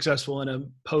be successful in a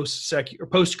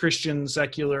post-Christian,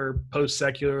 secular,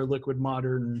 post-secular, liquid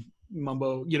modern,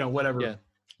 mumbo, whatever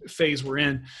phase we're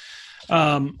in,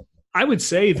 I would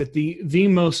say that the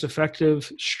most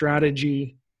effective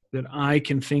strategy that I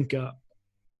can think of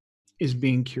is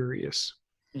being curious.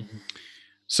 Mm-hmm.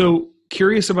 So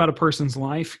curious about a person's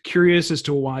life, curious as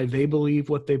to why they believe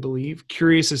what they believe,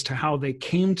 curious as to how they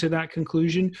came to that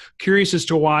conclusion, curious as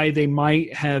to why they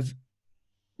might have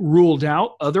ruled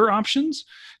out other options,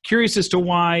 curious as to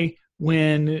why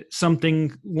when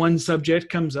one subject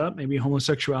comes up, maybe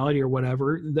homosexuality or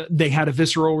whatever, they had a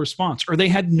visceral response or they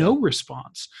had no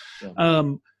response. Yeah.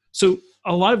 So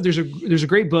there's a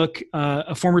great book,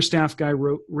 a former staff guy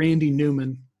wrote, Randy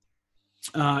Newman.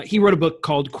 He wrote a book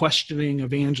called Questioning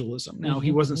Evangelism. Now,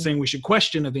 he wasn't saying we should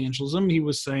question evangelism. He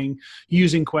was saying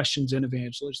using questions in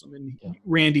evangelism. And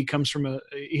Randy comes from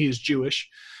he is Jewish.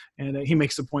 And he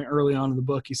makes the point early on in the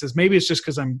book. He says, maybe it's just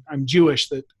because I'm Jewish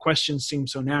that questions seem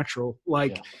so natural.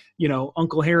 Like,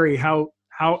 Uncle Harry, how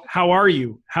are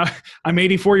you? I'm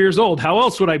 84 years old. How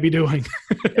else would I be doing?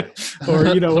 Or,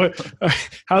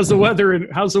 how's the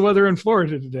weather in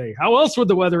Florida today? How else would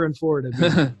the weather in Florida be?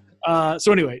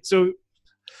 So anyway,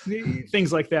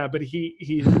 things like that. But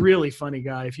he's a really funny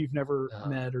guy. If you've never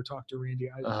met or talked to Randy,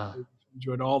 I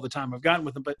enjoyed all the time I've gotten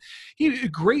with him. But a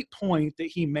great point that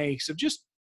he makes of just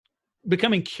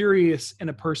becoming curious in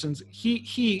a person's,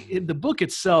 the book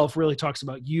itself really talks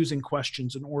about using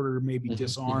questions in order to maybe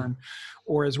disarm,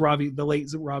 or as the late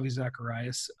Ravi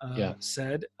Zacharias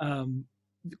said,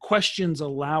 questions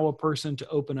allow a person to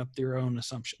open up their own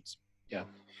assumptions. Yeah.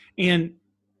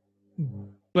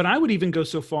 But I would even go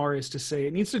so far as to say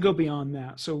it needs to go beyond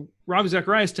that. So Ravi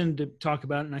Zacharias tended to talk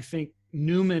about it, and I think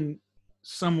Newman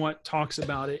somewhat talks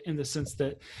about it in the sense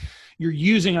that you're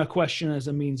using a question as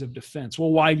a means of defense.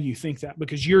 Well, why do you think that?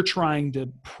 Because you're trying to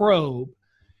probe.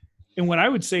 And what I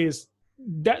would say is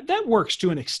that works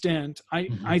to an extent.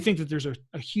 I think that there's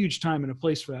a huge time and a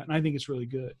place for that, and I think it's really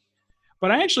good.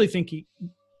 But I actually think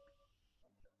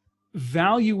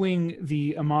valuing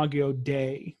the Imago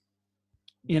Dei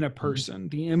in a person,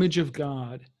 the image of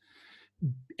God,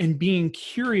 and being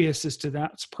curious as to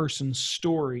that person's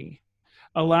story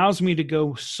allows me to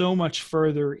go so much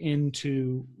further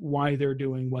into why they're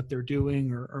doing what they're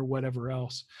doing or whatever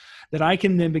else, that I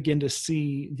can then begin to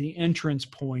see the entrance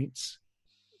points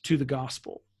to the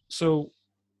gospel. So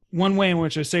one way in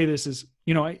which I say this is,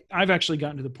 I've actually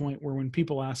gotten to the point where when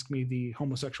people ask me the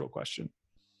homosexual question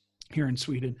here in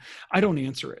Sweden, I don't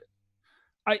answer it.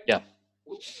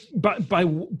 By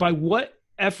what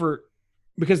effort?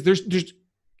 Because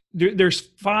there's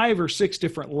 5 or 6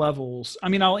 different levels. I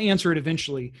mean, I'll answer it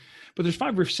eventually, but there's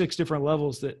 5 or 6 different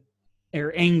levels that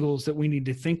are angles that we need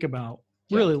to think about.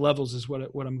 Really, levels is what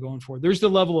I'm going for. There's the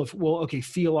level of,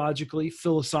 theologically,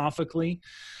 philosophically,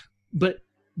 but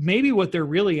maybe what they're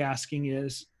really asking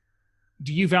is,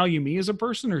 do you value me as a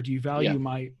person, or do you value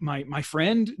my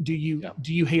friend? Do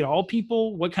you hate all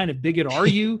people? What kind of bigot are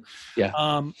you? And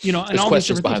all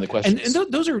questions these behind the questions.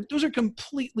 And those are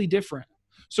completely different.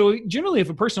 So generally, if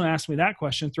a person asks me that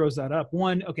question, throws that up,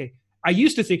 I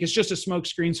used to think it's just a smoke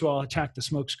screen, so I'll attack the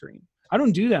smoke screen. I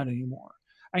don't do that anymore.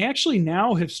 I actually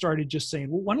now have started just saying,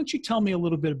 well, why don't you tell me a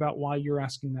little bit about why you're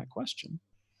asking that question?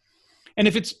 And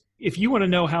if you want to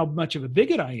know how much of a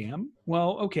bigot I am,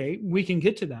 well, okay, we can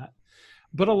get to that.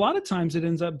 But a lot of times it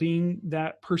ends up being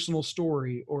that personal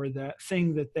story or that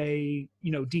thing that they,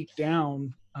 deep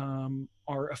down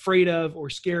are afraid of or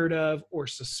scared of or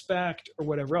suspect or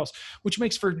whatever else, which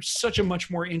makes for such a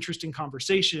much more interesting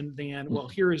conversation than, well,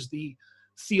 here is the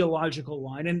theological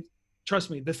line. And trust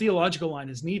me, the theological line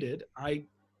is needed. I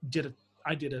did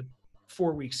a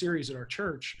 4-week series at our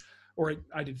church, or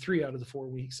I did 3 out of the 4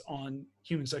 weeks on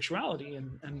human sexuality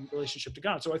and relationship to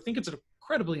God. So I think it's an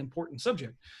incredibly important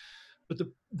subject. But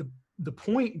the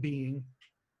point being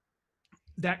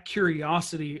that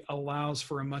curiosity allows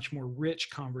for a much more rich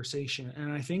conversation.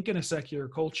 And I think in a secular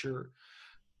culture,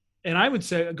 and I would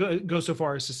say go so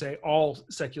far as to say all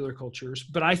secular cultures,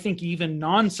 but I think even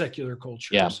non-secular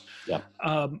cultures,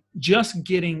 just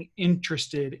getting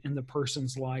interested in the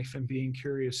person's life and being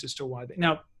curious as to why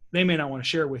they may not want to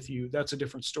share with you. That's a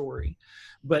different story.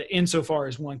 But insofar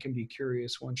as one can be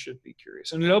curious, one should be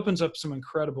curious. And it opens up some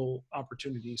incredible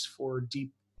opportunities for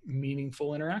deep,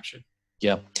 meaningful interaction.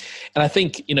 Yeah. And I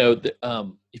think,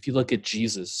 if you look at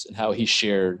Jesus and how he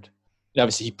shared,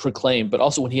 obviously he proclaimed, but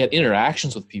also when he had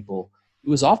interactions with people, it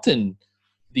was often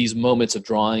these moments of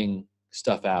drawing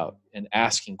stuff out and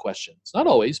asking questions. Not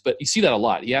always, but you see that a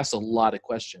lot. He asked a lot of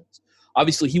questions.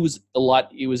 Obviously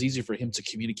it was easy for him to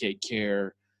communicate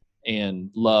care and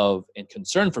love and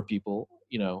concern for people,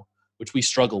 which we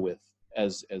struggle with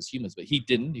as humans, but he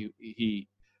didn't.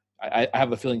 I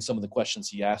have a feeling some of the questions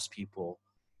he asked people,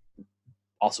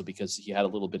 also because he had a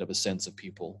little bit of a sense of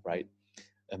people, right?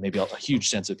 And maybe a huge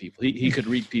sense of people. He could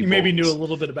read people. He maybe knew a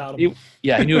little bit about him.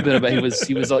 He knew a bit about. He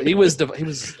was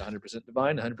 100%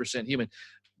 divine, 100% human,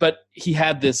 but he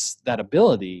had that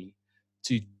ability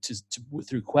to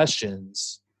through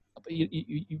questions.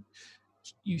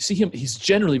 You see him, he's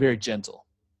generally very gentle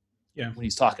when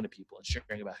he's talking to people and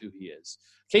sharing about who he is.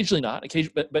 Occasionally not,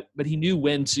 but he knew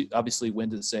when to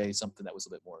say something that was a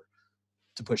bit more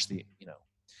to push the,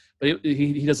 but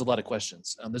he does a lot of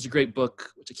questions. There's a great book,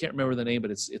 which I can't remember the name,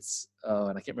 but it's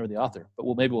and I can't remember the author, but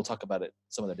maybe we'll talk about it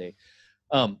some other day.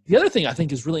 The other thing I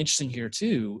think is really interesting here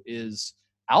too is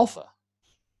Alpha.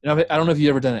 I don't know if you've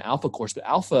ever done an Alpha course, but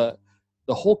Alpha,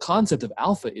 the whole concept of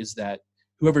Alpha is that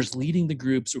whoever's leading the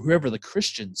groups or whoever the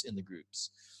Christians in the groups,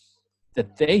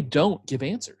 that they don't give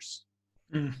answers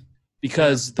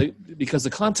because the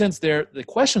content's there, the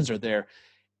questions are there.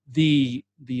 The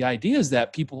idea is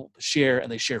that people share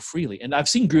and they share freely. And I've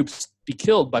seen groups be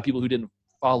killed by people who didn't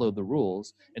follow the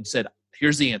rules and said,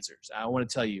 here's the answers. I want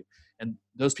to tell you. And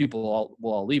those people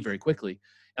will all leave very quickly.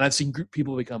 And I've seen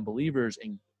people become believers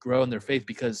and grow in their faith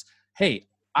because, hey,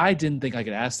 I didn't think I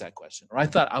could ask that question, or I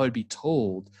thought I would be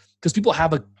told, because people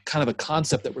have a kind of a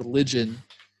concept that religion,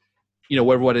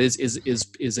 whatever what it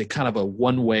is a kind of a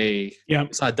one-way. Yeah.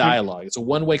 It's not a dialogue. It's a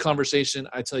one-way conversation.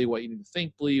 I tell you what you need to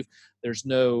think, believe. There's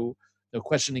no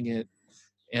questioning it.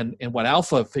 And what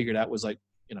Alpha figured out was, like,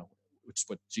 which is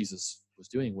what Jesus was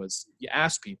doing, was you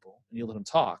ask people and you let them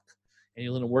talk and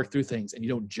you let them work through things, and you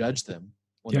don't judge them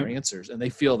on their answers. And they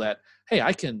feel that, hey,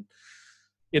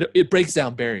 it breaks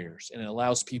down barriers, and it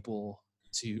allows people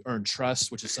to earn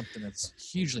trust, which is something that's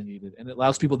hugely needed. And it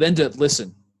allows people then to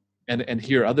listen and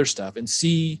hear other stuff and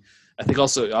see. I think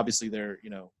also, obviously,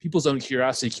 people's own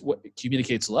curiosity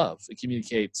communicates love. It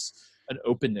communicates an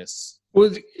openness.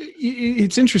 Well,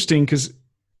 it's interesting because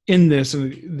in this,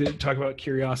 and talk about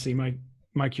curiosity,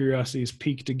 my curiosity is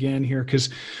piqued again here, because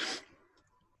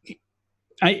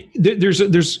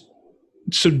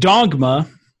so dogma,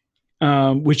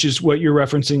 which is what you're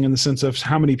referencing in the sense of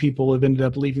how many people have ended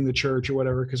up leaving the church or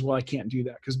whatever, because, well, I can't do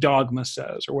that because dogma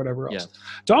says, or whatever else. Yeah.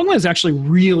 Dogma is actually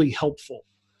really helpful.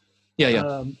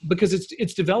 Yeah. Because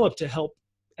it's developed to help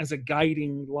as a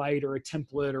guiding light or a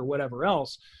template or whatever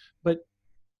else. But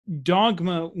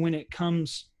dogma, when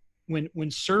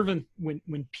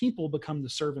people become the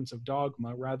servants of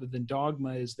dogma, rather than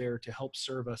dogma is there to help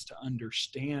serve us to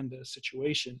understand a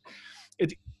situation,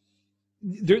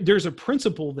 there's a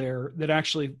principle there that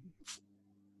actually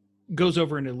goes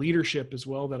over into leadership as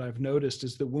well, that I've noticed,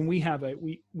 is that when we've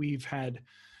had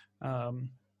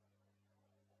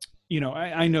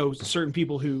I know certain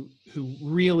people who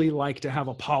really like to have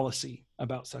a policy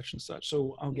about such and such.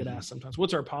 So I'll get asked sometimes,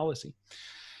 what's our policy?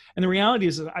 And the reality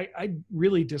is that I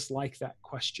really dislike that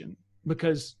question,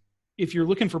 because if you're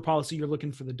looking for policy, you're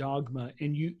looking for the dogma,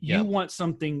 and you want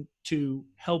something to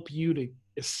help you to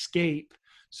escape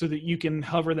so that you can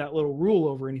hover that little rule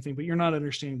over anything, but you're not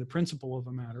understanding the principle of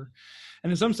a matter.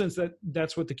 And in some sense,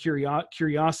 that's what the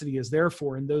curiosity is there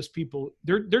for. And those people,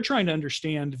 they're trying to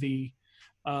understand the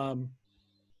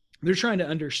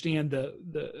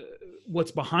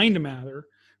what's behind a matter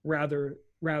rather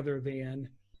than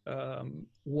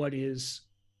what is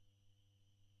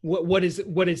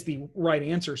the right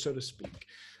answer, so to speak.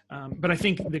 But I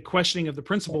think the questioning of the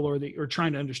principle or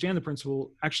trying to understand the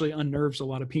principle actually unnerves a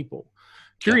lot of people.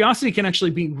 Curiosity can actually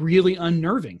be really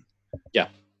unnerving. Yeah.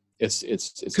 It's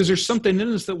because there's something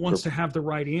in us that wants to have the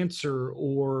right answer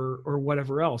or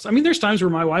whatever else. I mean, there's times where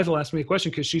my wife will ask me a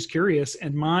question because she's curious,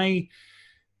 and I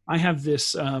have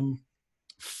this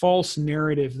false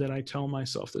narrative that I tell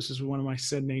myself. This is one of my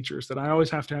sin natures, that I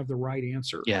always have to have the right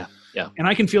answer. Yeah. And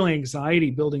I can feel anxiety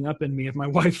building up in me if my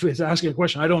wife is asking a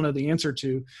question I don't know the answer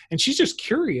to, and she's just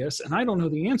curious and I don't know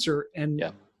the answer. And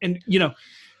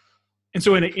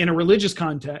so in a religious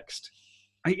context,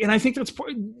 I think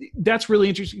that's really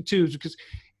interesting too, because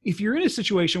if you're in a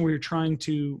situation where you're trying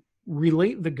to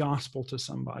relate the gospel to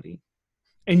somebody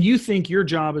and you think your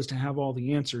job is to have all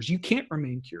the answers, you can't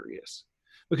remain curious,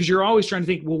 because you're always trying to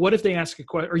think, well, what if they ask a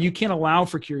question? Or you can't allow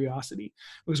for curiosity,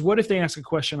 because what if they ask a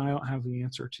question I don't have the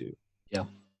answer to? Yeah.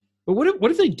 But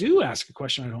what if they do ask a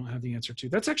question I don't have the answer to?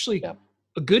 That's actually a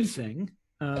good thing.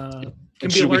 Can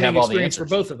be a learning experience for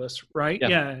both of us, right?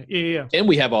 Yeah. And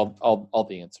we have all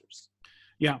the answers.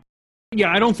 Yeah.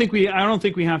 I don't think we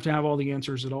have to have all the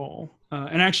answers at all.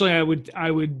 And actually,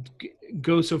 I would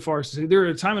go so far as to say there are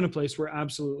a time and a place where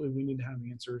absolutely we need to have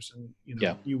answers, and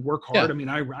you work hard. I mean,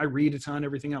 I read a ton,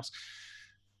 everything else,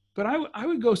 but I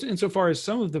would go insofar as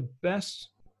some of the best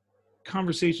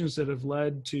conversations that have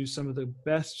led to some of the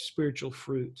best spiritual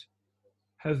fruit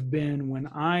have been when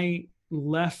I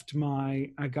left my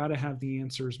I gotta have the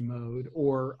answers mode,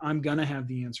 or I'm gonna have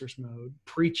the answers mode,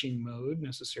 preaching mode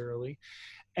necessarily,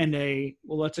 and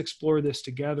let's explore this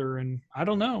together. And I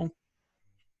don't know,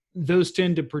 those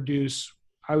tend to produce,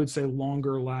 I would say,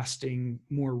 longer lasting,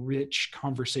 more rich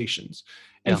conversations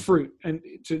and fruit, and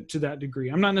to that degree.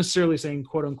 I'm not necessarily saying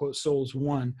quote unquote souls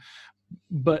won,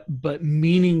 but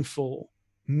meaningful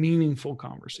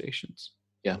conversations.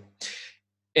 Yeah.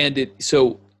 And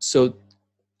so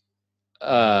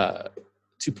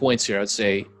 2 points here. I'd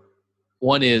say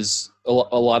one is a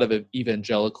lot of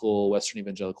Western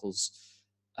evangelicals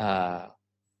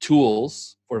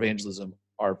tools for evangelism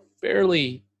are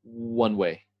fairly one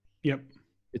way. Yep.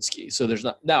 It's key. So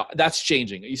now that's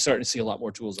changing. You're starting to see a lot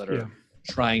more tools that are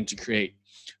trying to create.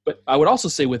 But I would also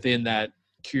say within that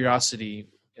curiosity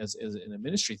as in a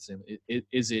ministry thing,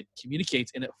 it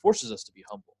communicates and it forces us to be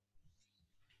humble.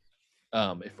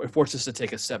 It forces us to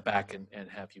take a step back and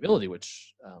have humility,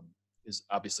 which is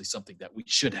obviously something that we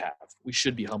should have. We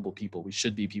should be humble people. We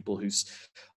should be people whose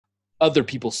other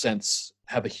people's sense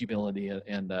have a humility.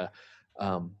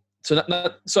 So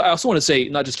I also want to say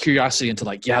not just curiosity and to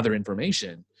like gather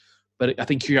information, but I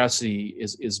think curiosity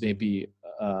is maybe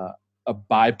a a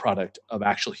byproduct of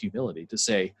actual humility to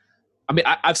say, I mean,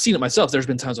 I've seen it myself. There's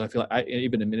been times when I feel like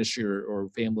even in ministry or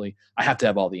family, I have to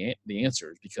have all the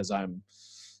answers because I'm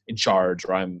in charge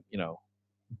or I'm,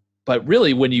 but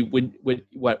really when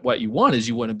what you want is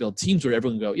you want to build teams where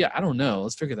everyone can go, yeah, I don't know,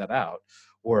 let's figure that out.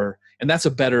 And that's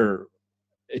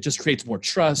it just creates more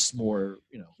trust, more,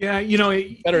 Yeah,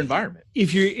 better environment.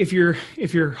 If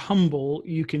you're humble,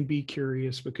 you can be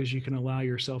curious because you can allow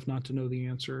yourself not to know the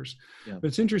answers. Yeah. But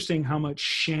it's interesting how much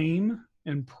shame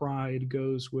and pride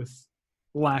goes with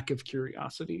lack of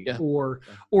curiosity, or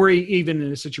even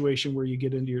in a situation where you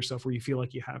get into yourself where you feel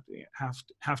like you have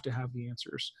to have the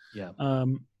answers. Yeah.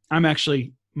 I'm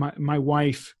actually my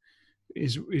wife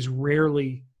is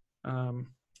rarely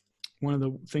one of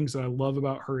the things that I love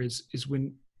about her is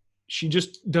when she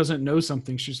just doesn't know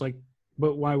something, she's like,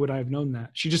 but why would I have known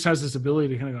that? She just has this ability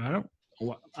to kind of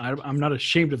go, I'm not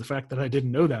ashamed of the fact that I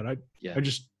didn't know that. I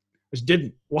just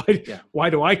didn't. Why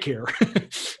do I care?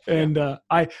 And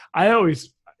I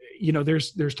always,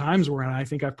 there's times where I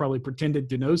think I've probably pretended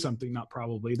to know something. Not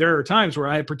probably. There are times where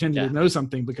I pretended to know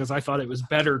something because I thought it was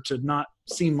better to not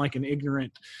seem like an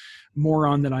ignorant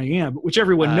moron that I am, which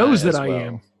everyone knows that I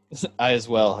am. I as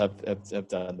well have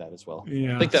done that as well.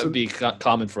 Yeah, I think that would be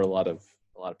common for a lot of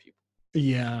people.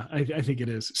 Yeah, I think it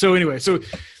is. So anyway, so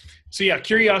yeah,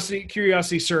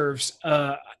 curiosity serves.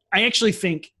 I actually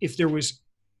think if there was,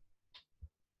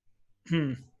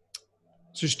 so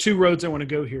there's two roads I want to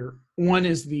go here. One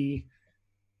is the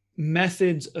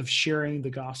methods of sharing the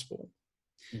gospel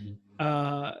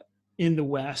in the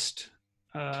West.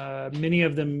 Many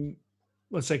of them,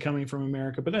 let's say, coming from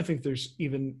America, but I think there's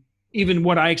even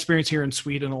what I experience here in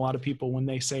Sweden, a lot of people, when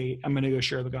they say, I'm going to go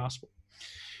share the gospel,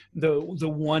 the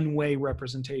one-way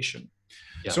representation.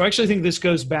 Yeah. So I actually think this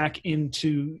goes back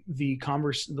into the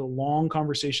long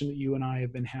conversation that you and I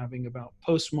have been having about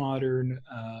postmodern,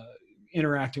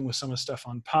 interacting with some of the stuff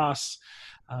on Pass,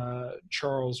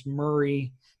 Charles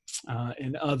Murray,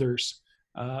 and others,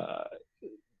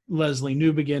 Leslie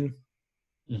Newbegin.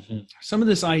 Some of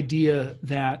this idea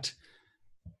that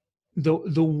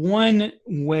the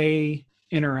one-way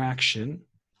interaction,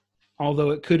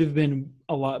 although it could have been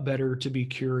a lot better to be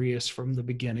curious from the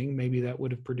beginning, maybe that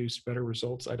would have produced better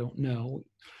results, I don't know.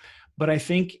 But I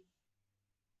think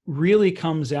really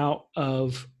comes out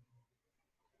of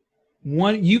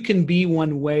you can be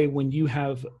one way when you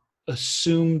have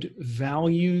assumed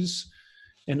values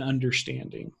and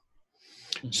understanding.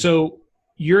 So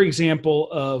your example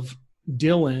of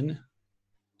Dylan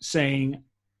saying,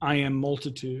 I am a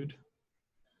multitude.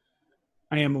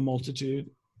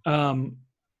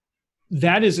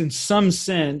 That is in some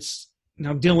sense,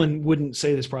 now Dylan wouldn't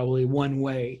say this probably one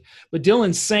way, but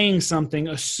Dylan's saying something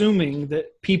assuming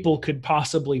that people could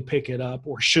possibly pick it up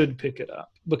or should pick it up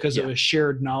because of a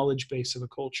shared knowledge base of a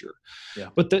culture. Yeah.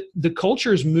 But the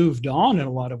culture's moved on in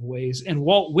a lot of ways. And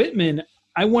Walt Whitman,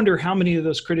 I wonder how many of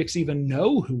those critics even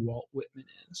know who Walt Whitman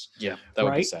is. Yeah, that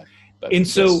would be sad. But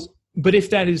but if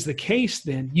that is the case,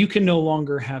 then you can no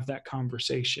longer have that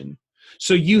conversation.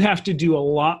 So you have to do a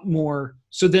lot more.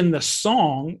 So then the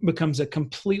song becomes a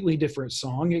completely different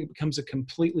song. It becomes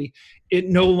it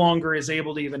no longer is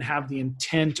able to even have the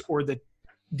intent or the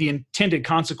intended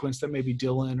consequence that maybe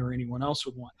Dylan or anyone else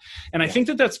would want. And I think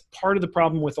that that's part of the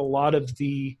problem with a lot of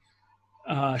the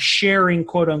sharing,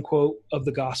 quote unquote, of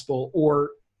the gospel,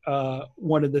 or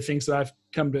one of the things that I've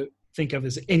come to think of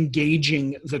as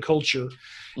engaging the culture.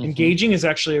 Engaging is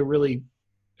actually a really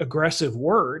aggressive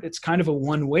word. It's kind of a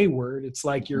one-way word. It's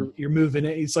like you're moving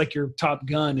it. It's like you're Top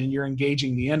Gun and you're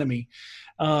engaging the enemy.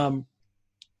 I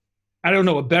don't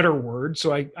know a better word,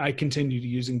 so I continue to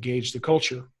use engage the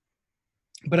culture.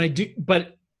 But I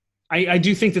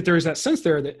do think that there is that sense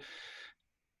there that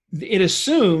it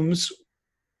assumes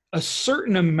a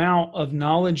certain amount of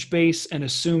knowledge base and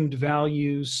assumed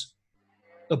values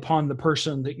upon the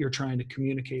person that you're trying to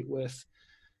communicate with.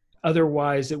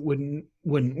 Otherwise, it wouldn't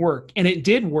work. And it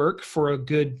did work for a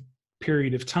good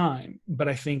period of time. But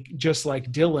I think just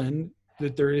like Dylan,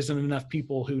 that there isn't enough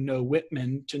people who know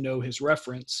Whitman to know his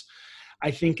reference.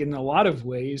 I think in a lot of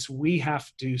ways, we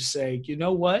have to say, you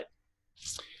know what?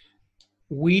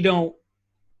 We don't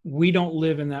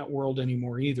live in that world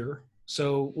anymore either.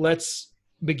 So let's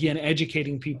begin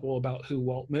educating people about who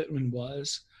Walt Whitman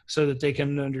was so that they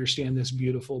can understand this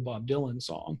beautiful Bob Dylan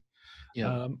song.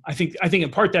 Yeah. I think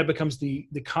in part that becomes the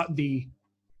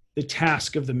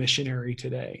task of the missionary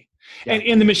today,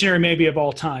 and the missionary maybe of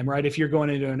all time, right? If you're going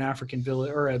into an African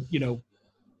village or a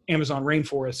Amazon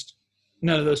rainforest,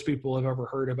 none of those people have ever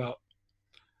heard about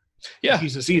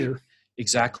Jesus either.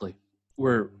 Exactly.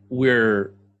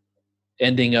 We're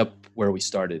ending up where we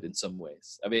started in some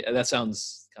ways. I mean, that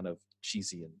sounds kind of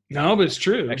cheesy and no, but it's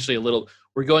true. Actually,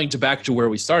 we're going back to where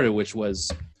we started, which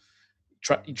was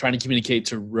trying to communicate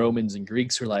to Romans and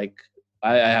Greeks who are like,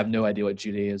 I have no idea what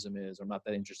Judaism is. I'm not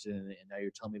that interested in it. And now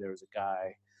you're telling me there was a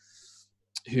guy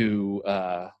who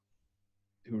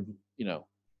you know,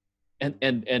 and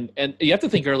you have to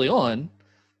think early on,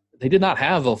 they did not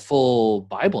have a full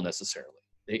Bible necessarily.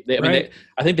 I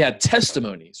think they had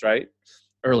testimonies, right,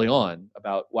 early on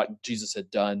about what Jesus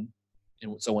had done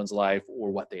in someone's life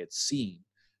or what they had seen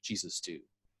Jesus do.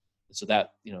 And so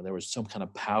that, there was some kind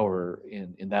of power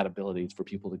in that ability for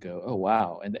people to go, oh,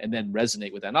 wow, and then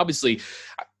resonate with that. And obviously,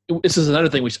 this is another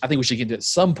thing which I think we should get into at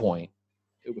some point,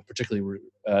 particularly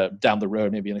down the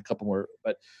road, maybe in a couple more,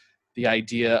 but the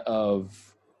idea of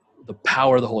the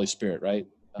power of the Holy Spirit, right?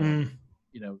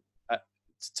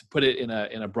 To put it in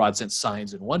a broad sense,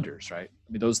 signs and wonders, right?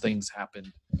 I mean, those things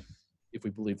happen if we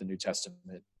believe the New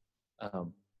Testament.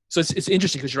 So it's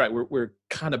interesting because you're right. We're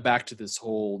kind of back to this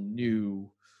whole new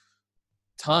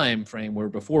time frame where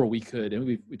before we could, and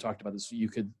we talked about this, you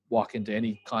could walk into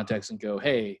any context and go,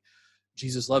 "Hey,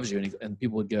 Jesus loves you," and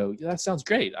people would go, "Yeah, that sounds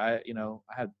great. I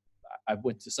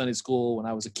went to Sunday school when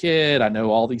I was a kid. I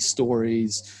know all these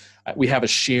stories. We have a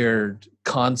shared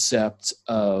concept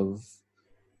of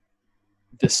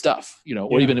this stuff,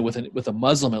 or even with a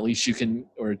Muslim, at least you can,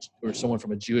 or someone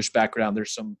from a Jewish background,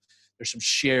 there's some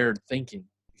shared thinking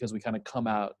because we kind of come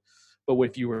out. But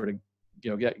if you were to,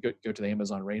 go to the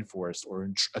Amazon rainforest or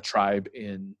in a tribe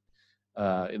in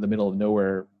the middle of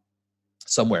nowhere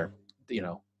somewhere,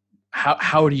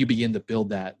 how do you begin to build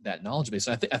that knowledge base?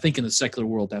 And I think in the secular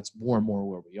world, that's more and more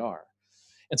where we are.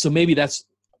 And so maybe that's,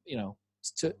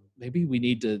 maybe we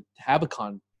need to have a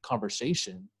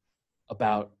conversation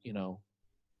about,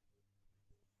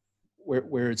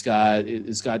 where is God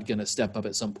going to step up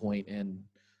at some point and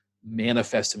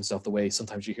manifest himself the way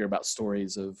sometimes you hear about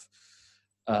stories of,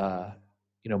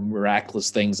 miraculous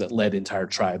things that led entire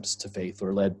tribes to faith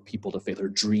or led people to faith, or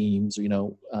dreams, or,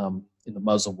 in the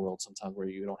Muslim world sometimes where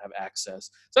you don't have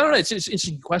access. So I don't know. It's an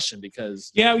interesting question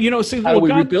because how do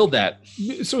we rebuild that?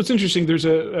 So it's interesting. There's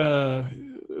a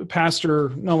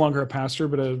pastor, no longer a pastor,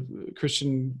 but a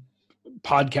Christian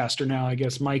podcaster now, I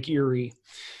guess, Mike Erie,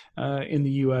 in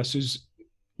the U.S., who's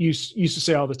used to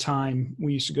say all the time,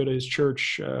 we used to go to his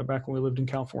church back when we lived in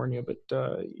California, but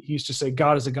he used to say,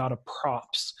 God is a God of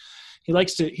props. He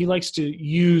likes to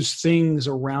use things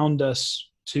around us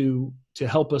to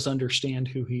help us understand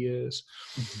who he is.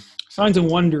 Mm-hmm. Signs and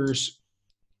wonders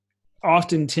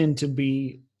often tend to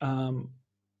be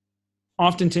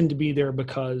there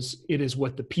because it is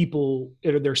what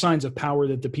they're signs of power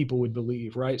that the people would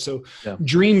believe, right? So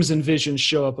dreams and visions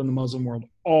show up in the Muslim world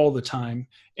all the time,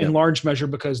 in large measure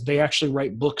because they actually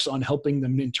write books on helping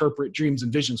them interpret dreams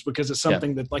and visions, because it's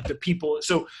something that like the people,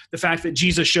 so the fact that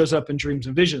Jesus shows up in dreams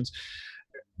and visions,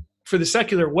 for the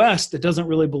secular West that doesn't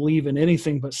really believe in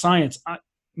anything but science,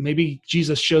 maybe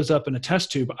Jesus shows up in a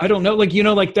test tube. I don't know,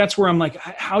 that's where I'm like,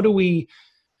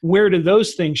 where do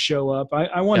those things show up?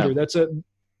 I wonder.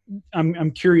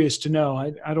 I'm curious to know.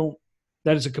 I don't.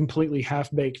 That is a completely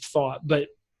half-baked thought, but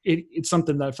it's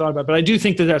something that I've thought about. But I do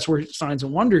think that that's where signs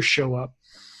and wonders show up.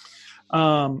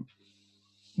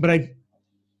 But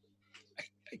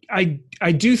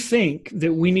I do think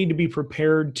that we need to be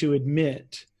prepared to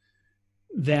admit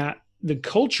that the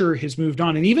culture has moved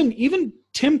on, and even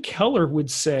Tim Keller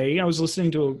would say. I was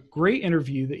listening to a great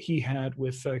interview that he had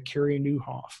with Carrie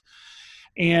Nieuwhof.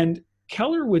 And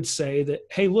Keller would say that,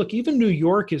 hey, look, even New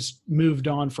York has moved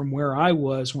on from where I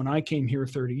was when I came here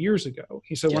 30 years ago.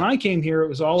 He said, when I came here, it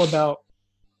was all about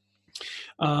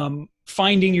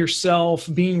finding yourself,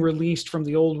 being released from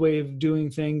the old way of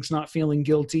doing things, not feeling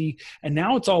guilty. And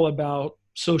now it's all about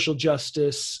social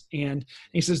justice. And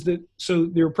he says that, so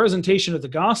their presentation of the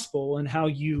gospel and how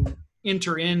you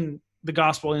the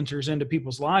gospel enters into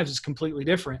people's lives is completely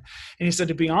different. And he said,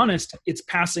 to be honest, it's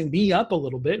passing me up a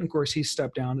little bit. And of course, he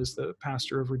stepped down as the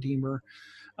pastor of Redeemer.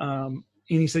 And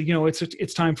he said,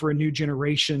 it's time for a new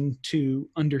generation to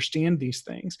understand these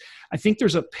things. I think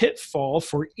there's a pitfall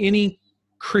for any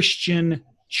Christian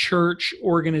church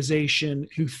organization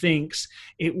who thinks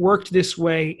it worked this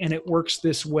way and it works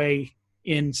this way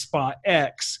in spot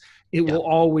X. It will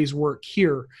always work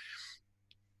here.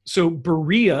 So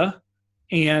Berea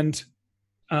and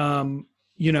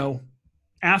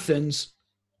Athens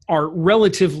are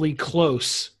relatively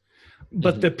close,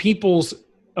 but the people's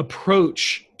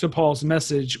approach to Paul's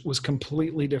message was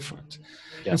completely different.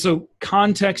 And so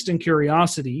context and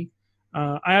curiosity,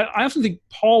 I often think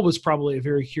Paul was probably a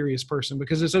very curious person,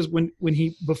 because it says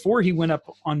before he went up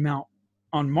on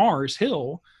Mars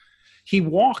Hill, he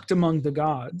walked among the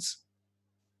gods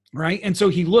right? And so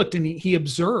he looked and he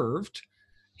observed.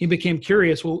 He became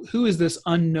curious. Well, who is this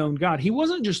unknown God? He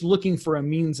wasn't just looking for a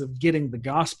means of getting the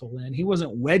gospel in. He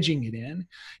wasn't wedging it in.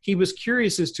 He was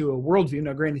curious as to a worldview.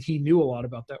 Now, granted, he knew a lot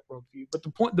about that worldview, but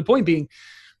the point being,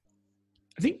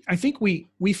 I think we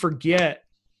forget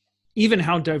even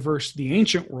how diverse the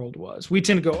ancient world was. We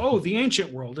tend to go, oh, the ancient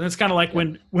world. And it's kind of like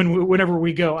whenever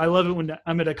we go, I love it when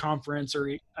I'm at a conference or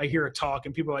I hear a talk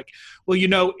and people are like, well,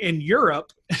 in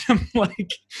Europe, I'm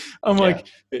like,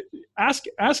 ask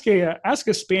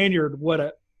a Spaniard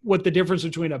what the difference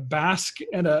between a Basque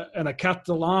and a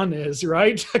Catalan is,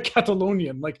 right? A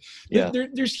Catalonian. Like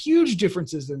there's huge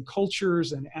differences in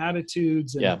cultures and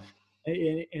attitudes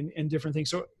and different things.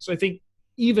 So I think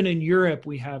even in Europe,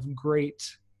 we have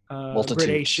great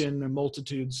gradation and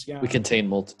multitudes. Yeah, we contain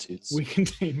multitudes. We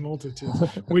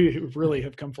really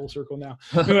have come full circle now.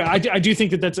 Anyway, I do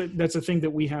think that's a thing that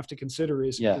we have to consider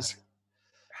is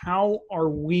how are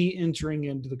we entering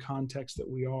into the context that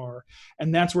we are,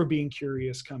 and that's where being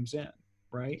curious comes in,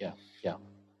 right? Yeah.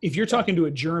 If you're talking to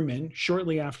a German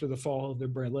shortly after the fall of the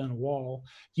Berlin Wall,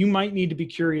 you might need to be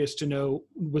curious to know,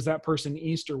 was that person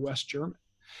East or West German?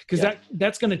 Because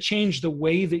that's going to change the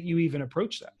way that you even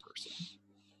approach that person.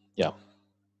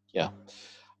 Yeah.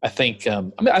 I think,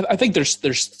 I think there's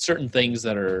certain things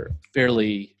that are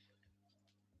fairly,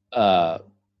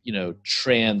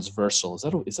 transversal.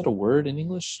 Is that a word in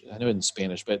English? I know in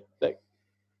Spanish, but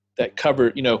that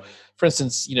cover, for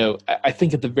instance, I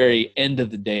think at the very end of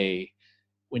the day,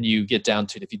 when you get down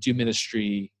to it, if you do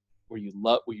ministry where you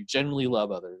genuinely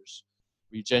love others,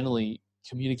 where you genuinely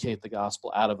communicate the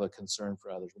gospel out of a concern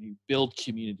for others, when you build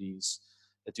communities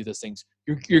that do those things,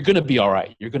 you're going to be all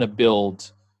right. You're going to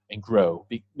build and grow,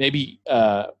 maybe,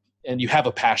 and you have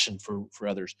a passion for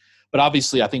others. But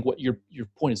obviously, I think what your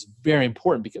point is very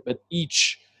important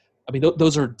but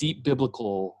those are deep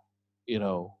biblical,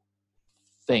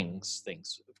 things,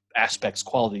 aspects,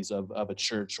 qualities of a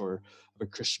church or of a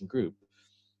Christian group.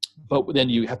 But then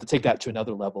you have to take that to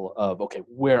another level of, okay,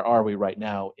 where are we right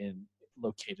now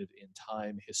located in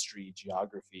time, history,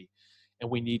 geography, and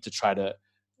we need to try to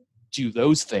do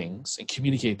those things and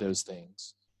communicate those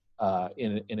things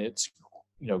in its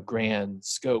grand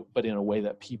scope, but in a way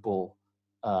that people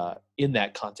in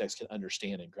that context can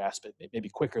understand and grasp it maybe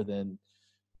quicker than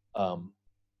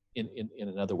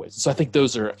in other ways. So I think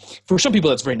those are, for some people,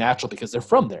 that's very natural because they're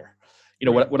from there.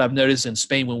 What I've noticed in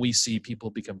Spain, when we see people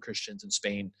become Christians in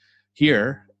Spain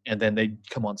here, and then they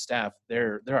come on staff,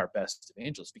 they're our best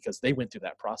evangelists because they went through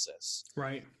that process.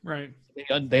 Right.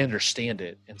 They understand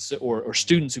it, and so or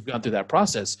students who've gone through that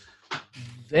process,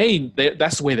 they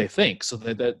that's the way they think, so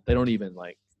that they don't even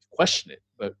question it.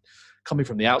 But coming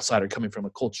from the outside or coming from a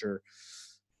culture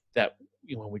that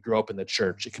when we grow up in the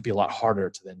church, it could be a lot harder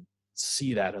to then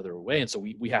see that other way, and so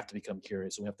we have to become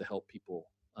curious, and we have to help people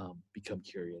become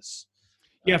curious.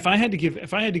 Yeah, if I had to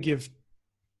give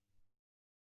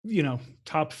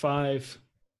top 5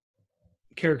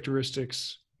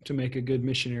 characteristics to make a good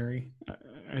missionary,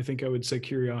 I think I would say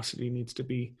curiosity needs to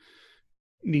be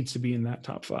in that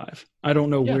top 5. I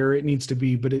don't know where it needs to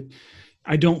be, but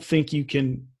I don't think you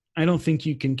can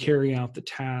carry out the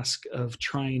task of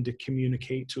trying to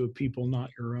communicate to a people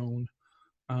not your own.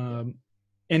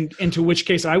 And to which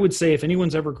case I would say, if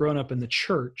anyone's ever grown up in the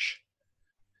church,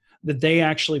 that they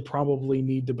actually probably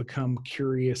need to become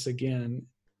curious again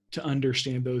to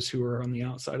understand those who are on the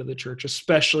outside of the church,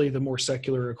 especially the more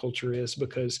secular a culture is,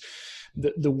 because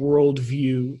the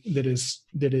worldview that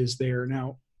is there.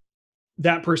 Now,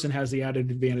 that person has the added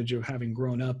advantage of having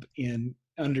grown up in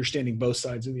understanding both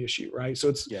sides of the issue, right? So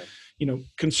it's,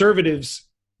 conservatives,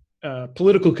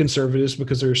 political conservatives,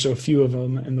 because there are so few of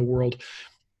them in the world,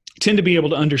 tend to be able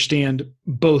to understand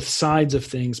both sides of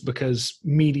things because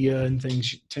media and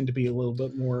things tend to be a little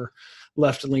bit more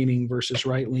left-leaning versus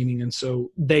right-leaning. And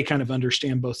so they kind of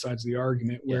understand both sides of the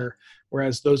argument,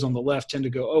 whereas those on the left tend to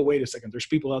go, oh, wait a second, there's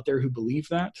people out there who believe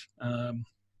that. I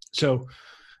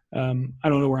don't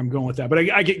know where I'm going with that, but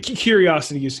I get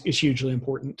curiosity is hugely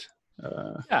important.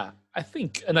 I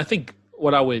think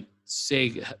what I would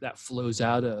say that flows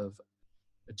out of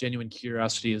a genuine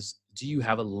curiosity is, do you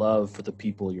have a love for the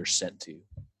people you're sent to?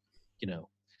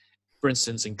 For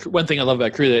instance, one thing I love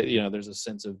about Crew, that there's a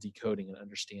sense of decoding and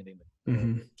understanding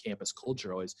the campus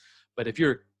culture always. But if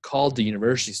you're called to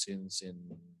university students in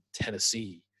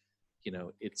Tennessee,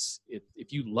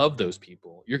 if you love those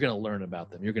people, you're going to learn about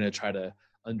them. You're going to try to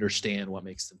understand what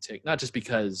makes them tick, not just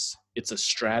because it's a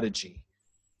strategy,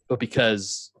 but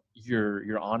because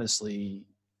you're honestly,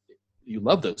 you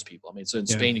love those people. I mean, so in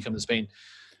Spain, you come to Spain,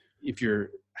 if you're,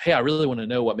 hey, I really want to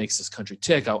know what makes this country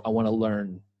tick. I want to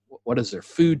learn what does their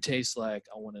food taste like?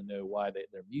 I want to know why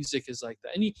their music is like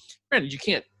that. And granted, you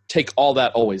can't take all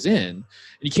that always in, and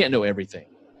you can't know everything,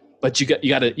 but you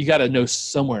got to know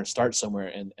somewhere and start somewhere.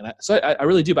 And I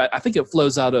really do. But I think it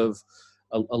flows out of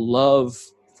a love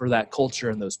for that culture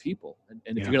and those people. And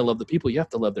if you're going to love the people, you have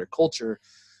to love their culture.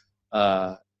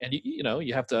 And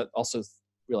you have to also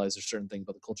realize there's certain things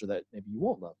about the culture that maybe you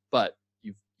won't love, but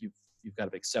you've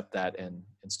got to accept that and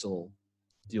still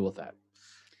deal with that.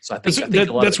 So I think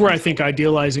that's where I think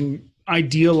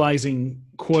idealizing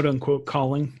quote unquote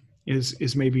calling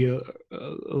is maybe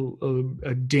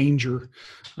a danger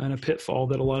and a pitfall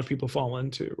that a lot of people fall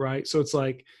into, right? So it's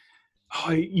like,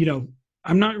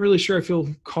 I'm not really sure I feel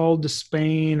called to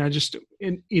Spain. I just,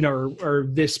 or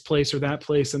this place or that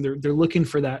place, and they're looking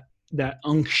for that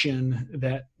unction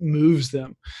that moves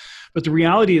them. But the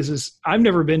reality is I've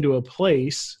never been to a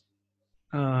place.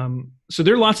 So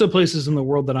there are lots of places in the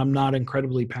world that I'm not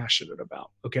incredibly passionate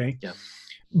about. Okay. Yeah.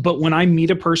 But when I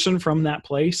meet a person from that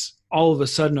place, all of a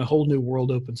sudden a whole new world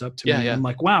opens up to me. Yeah. I'm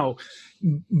like, wow,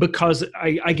 because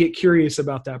I get curious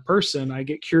about that person. I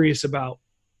get curious about,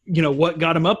 what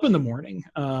got him up in the morning.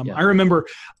 I remember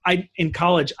in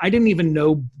college, I didn't even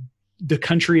know the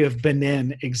country of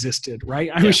Benin existed,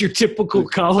 right? I was your typical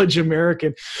college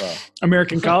American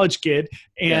college kid.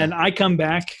 And I come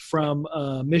back from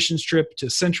a missions trip to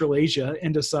Central Asia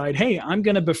and decide, hey, I'm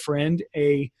going to befriend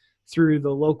through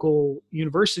the local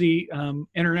university,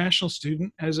 international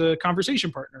student as a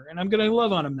conversation partner. And I'm going to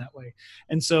love on him that way.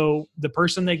 And so the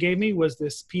person they gave me was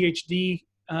this PhD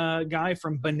guy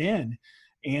from Benin.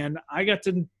 And I got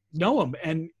to know him,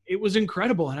 and it was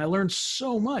incredible. And I learned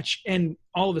so much. And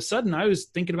all of a sudden I was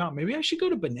thinking about, maybe I should go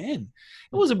to Benin.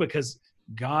 It wasn't because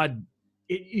God,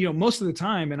 most of the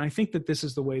time. And I think that this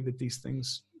is the way that these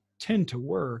things tend to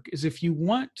work, is if you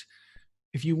want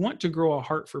to grow a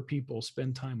heart for people,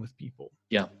 spend time with people.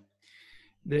 Yeah.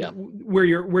 Where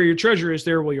your treasure is,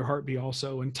 there will your heart be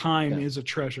also. And time is a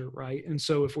treasure, right? And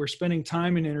so if we're spending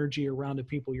time and energy around the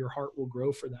people, your heart will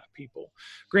grow for that people.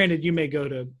 Granted, you may go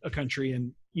to a country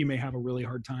and you may have a really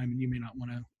hard time and you may not want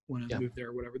to move there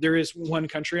or whatever. There is one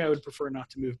country I would prefer not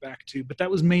to move back to, but that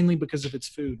was mainly because of its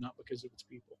food, not because of its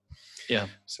people. Yeah.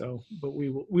 So, but we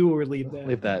will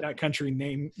leave that country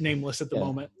nameless at the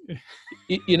moment.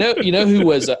 You know who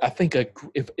was, I think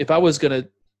if I was going to,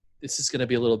 this is going to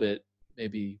be a little bit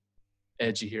maybe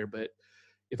edgy here, but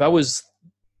if I was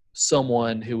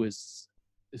someone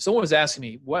if someone was asking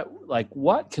me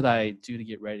what could I do to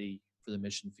get ready for the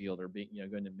mission field or being,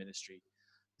 going to ministry,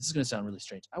 this is going to sound really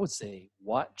strange. I would say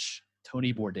watch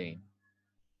Tony Bourdain.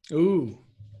 Ooh.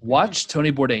 Watch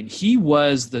Tony Bourdain. He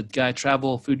was the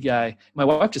travel food guy. My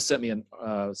wife just sent me kind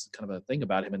of a thing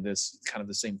about him, and this kind of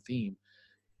the same theme.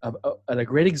 A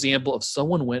great example of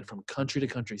someone went from country to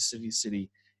country, city to city,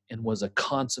 and was a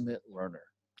consummate learner.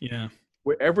 Yeah.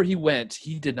 Wherever he went,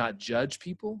 he did not judge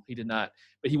people. He did not,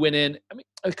 but he went in. I mean,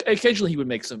 occasionally he would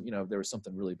make some, there was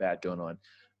something really bad going on,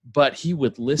 but he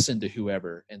would listen to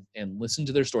whoever and listen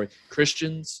to their story.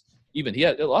 Christians, even he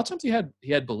had a lot of times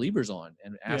he had believers on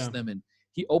and asked them, and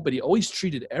but he always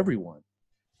treated everyone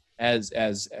as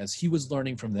he was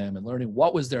learning from them and learning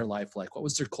what was their life like, what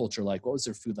was their culture like, what was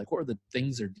their food like, what were the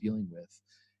things they're dealing with,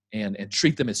 and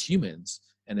treat them as humans.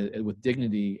 And with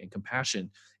dignity and compassion.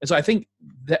 And so I think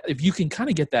that if you can kind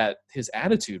of get his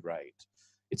attitude right,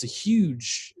 it's a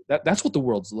huge, that's what the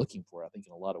world's looking for, I think,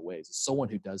 in a lot of ways. It's someone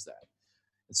who does that.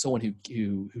 It's someone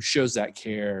who shows that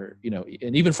care,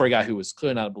 and even for a guy who was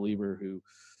clearly not a believer, who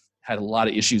had a lot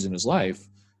of issues in his life,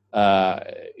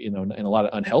 and a lot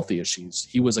of unhealthy issues.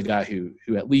 He was a guy who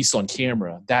at least on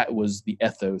camera, that was the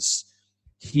ethos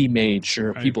he made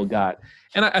sure people got.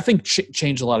 And I think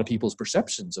changed a lot of people's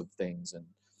perceptions of things. And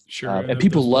and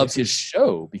people loved his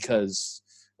show because,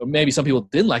 or maybe some people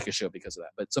didn't like his show because of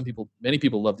that, but many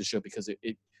people loved the show because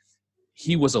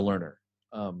he was a learner.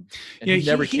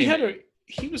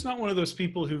 He was not one of those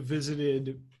people who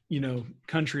visited,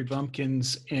 country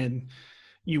bumpkins and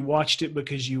you watched it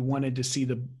because you wanted to see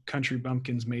the country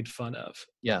bumpkins made fun of.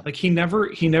 Yeah. Like he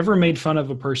never made fun of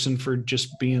a person for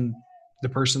just being the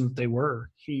person that they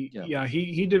were. He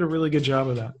did a really good job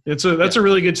of that. That's a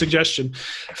really good suggestion.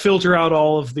 Filter out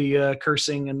all of the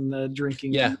cursing and the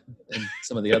drinking. Yeah. And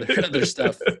some of the other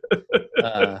stuff.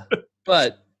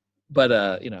 But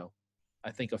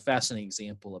I think a fascinating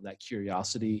example of that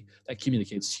curiosity that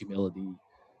communicates humility.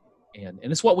 And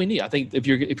it's what we need. I think if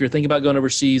you're thinking about going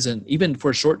overseas and even for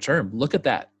a short term, look at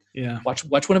that. Yeah.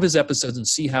 Watch one of his episodes and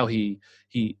see how he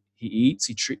eats,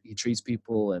 he treats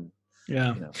people. And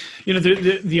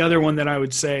the other one that I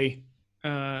would say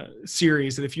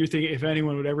series that if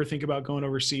anyone would ever think about going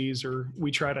overseas, or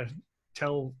we try to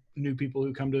tell new people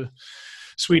who come to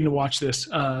Sweden to watch this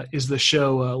is the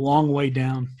show Long Way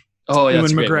Down. Oh, yeah,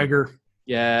 Ewan McGregor.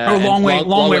 Yeah. Or Long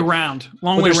Way Round.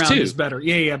 Long Way Round is better.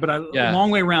 Yeah, but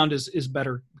Long Way Round is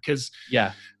better because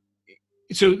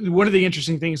so one of the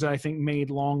interesting things that I think made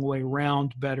Long Way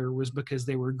Round better was because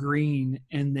they were green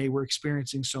and they were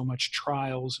experiencing so much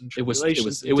trials and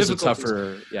tribulations. It was a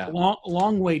tougher,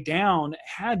 Long Way Down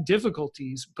had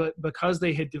difficulties, but because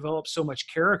they had developed so much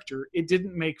character, it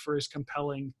didn't make for as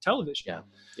compelling television.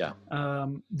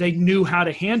 They knew how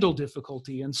to handle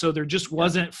difficulty, and so there just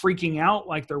wasn't freaking out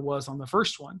like there was on the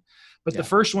first one. But the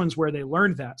first one's where they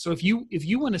learned that. So if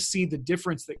you want to see the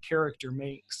difference that character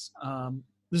makes,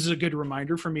 this is a good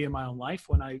reminder for me in my own life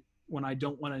when I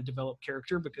don't want to develop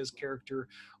character, because character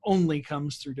only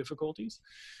comes through difficulties,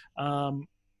 and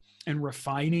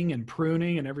refining and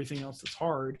pruning and everything else that's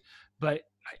hard. But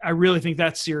I really think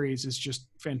that series is just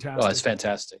fantastic. Oh, it's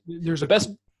fantastic. There's the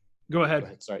best. Go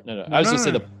ahead. Sorry. No. I was going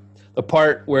to say the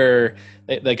part where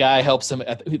the guy helps him.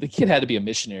 The kid had to be a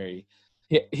missionary.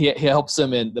 He helps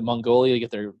them in the Mongolia to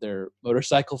get their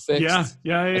motorcycle fixed.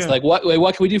 Yeah. It's like, what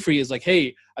can we do for you? It's like,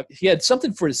 hey, he had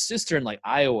something for his sister in like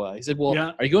Iowa. He said, well,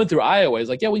 are you going through Iowa? He's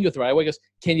like, yeah, we can go through Iowa. He goes,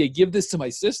 can you give this to my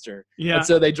sister? Yeah. And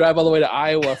so they drive all the way to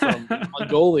Iowa from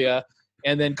Mongolia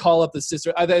and then call up the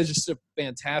sister. I thought it was just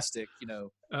fantastic,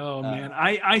 Oh man,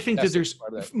 I think that there's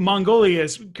Mongolia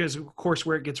is because of course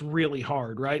where it gets really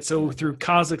hard, right? So through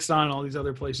Kazakhstan and all these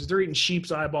other places, they're eating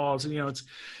sheep's eyeballs, and it's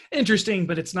interesting,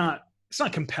 but it's not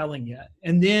compelling yet.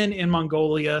 And then in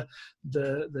Mongolia,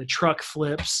 the truck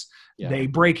flips, they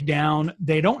break down,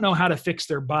 they don't know how to fix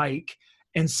their bike,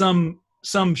 and some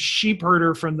sheep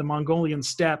herder from the Mongolian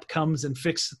steppe comes and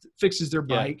fixes their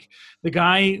bike. The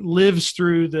guy lives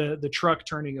through the truck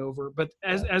turning over, but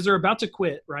as they're about to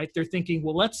quit, right, they're thinking,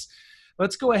 well,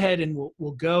 let's go ahead and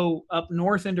we'll go up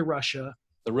north into Russia.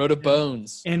 The Road of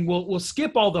Bones. And we'll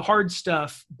skip all the hard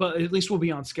stuff, but at least we'll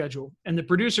be on schedule. And the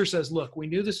producer says, look, we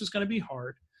knew this was going to be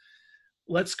hard.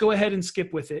 Let's go ahead and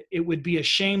skip with it. It would be a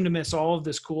shame to miss all of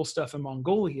this cool stuff in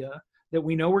Mongolia that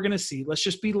we know we're going to see. Let's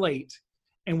just be late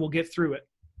and we'll get through it.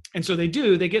 And so they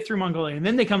get through Mongolia, and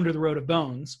then they come to the Road of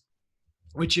Bones,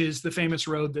 which is the famous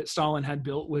road that Stalin had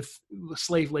built with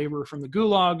slave labor from the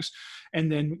gulags.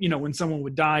 And then, when someone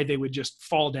would die, they would just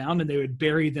fall down and they would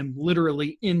bury them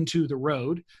literally into the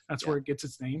road. That's where it gets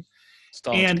its name.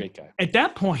 Stalin's a great guy. At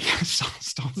that point,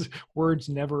 Stalin's words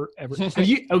never, ever. Have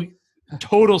you,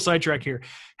 total sidetrack here.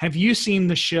 Have you seen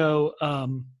the show?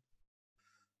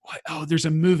 There's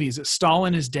a movie. Is it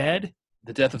Stalin is Dead?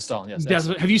 The Death of Stalin, yes.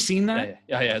 Have you seen that?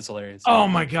 Yeah, it's hilarious. Oh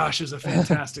my gosh, it's a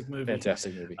fantastic movie.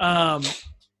 Fantastic movie.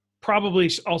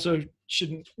 Probably also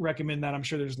shouldn't recommend that. I'm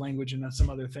sure there's language in that, some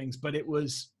other things, but it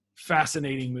was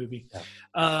fascinating movie.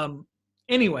 Yeah.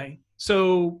 Anyway,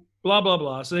 so blah, blah,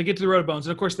 blah. So they get to the Road of Bones.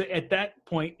 And of course, at that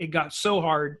point, it got so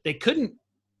hard, they couldn't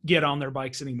get on their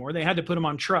bikes anymore. They had to put them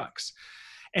on trucks.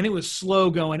 And it was slow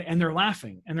going, and they're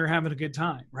laughing, and they're having a good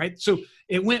time, right? So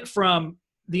it went from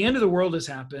the end of the world has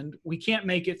happened, we can't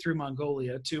make it through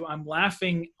Mongolia, to I'm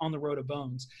laughing on the Road of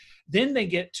Bones. Then they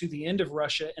get to the end of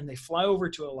Russia and they fly over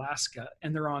to Alaska,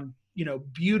 and they're on,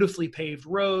 beautifully paved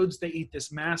roads. They eat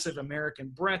this massive American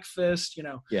breakfast,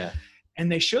 Yeah.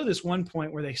 And they show this one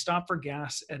point where they stop for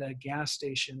gas at a gas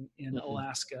station in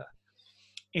Alaska.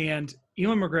 And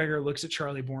Ewan McGregor looks at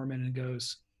Charlie Borman and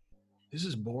goes, this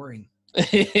is boring.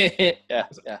 Yeah.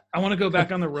 I want to go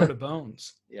back on the Road of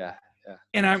Bones. Yeah.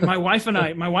 And my wife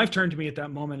turned to me at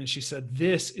that moment and she said,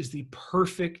 this is the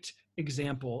perfect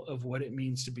example of what it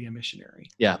means to be a missionary.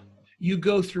 Yeah. You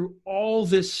go through all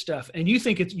this stuff and you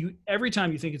think every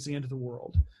time you think it's the end of the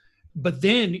world, but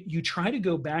then you try to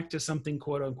go back to something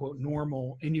quote unquote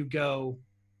normal and you go,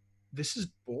 this is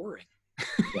boring.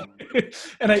 Yeah.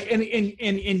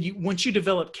 and you, once you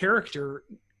develop character,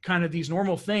 kind of these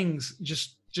normal things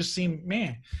just seem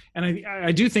and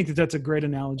I do think that that's a great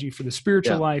analogy for the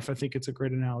spiritual life. I think it's a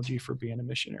great analogy for being a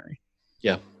missionary.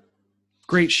 Yeah,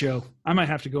 great show. I might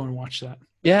have to go and watch that.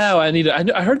 Yeah, I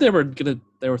heard they were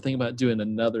thinking about doing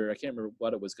another. I can't remember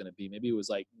what it was going to be. Maybe it was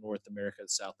like North America,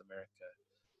 South America.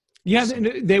 Yeah,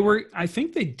 they were. I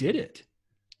think they did it.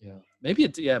 Yeah, maybe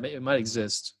it might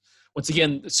exist. Once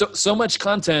again, so much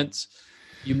content,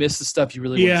 you miss the stuff you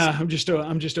really. Yeah, want to see.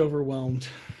 I'm just overwhelmed.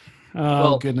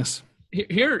 Oh goodness.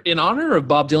 Here, in honor of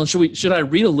Bob Dylan, should I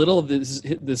read a little of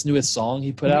this newest song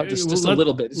he put out? Just a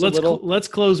little bit. Let's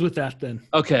close with that then.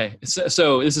 Okay,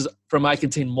 so this is from I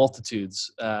Contain Multitudes.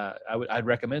 I'd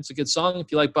recommend. It's a good song if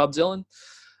you like Bob Dylan.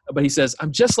 But he says,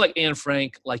 I'm just like Anne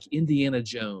Frank, like Indiana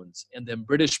Jones, and them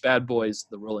British bad boys,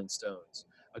 the Rolling Stones.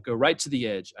 I go right to the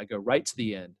edge. I go right to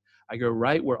the end. I go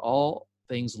right where all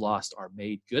things lost are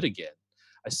made good again.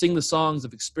 I sing the songs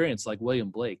of experience like William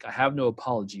Blake. I have no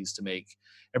apologies to make.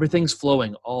 Everything's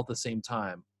flowing all at the same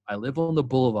time. I live on the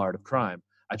boulevard of crime.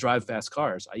 I drive fast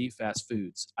cars. I eat fast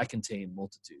foods. I contain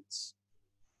multitudes.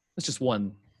 That's just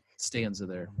one stanza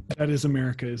there. That is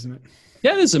America, isn't it?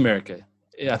 Yeah, it is America.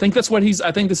 Yeah, I think that's what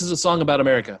I think this is a song about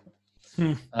America.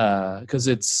 Because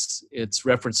it's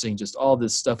referencing just all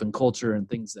this stuff and culture and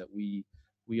things that we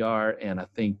are. And I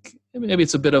think maybe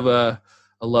it's a bit of a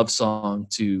love song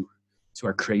to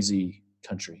our crazy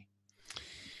country.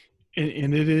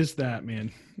 And it is that,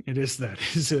 man. It is that.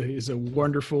 It's a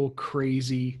wonderful,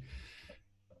 crazy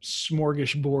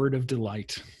smorgasbord of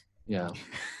delight. Yeah.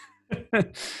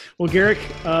 Well, Garrick,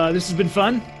 this has been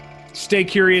fun. Stay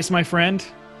curious, my friend.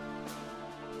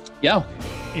 Yeah.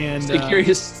 And stay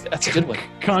curious. That's a good one.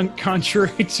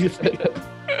 Contrary to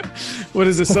what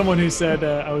is it? Someone who said,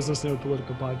 I was listening to a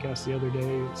political podcast the other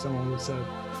day. Someone said,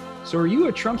 so are you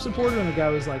a Trump supporter? And the guy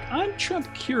was like, I'm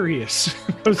Trump curious.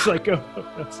 I was like, oh,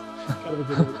 that's kind of a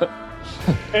good one.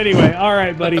 Anyway, all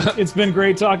right, buddy. It's been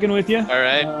great talking with you. All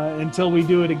right. Until we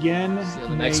do it again,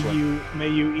 may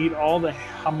you eat all the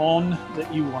jamon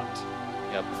that you want.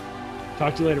 Yep.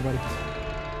 Talk to you later, buddy.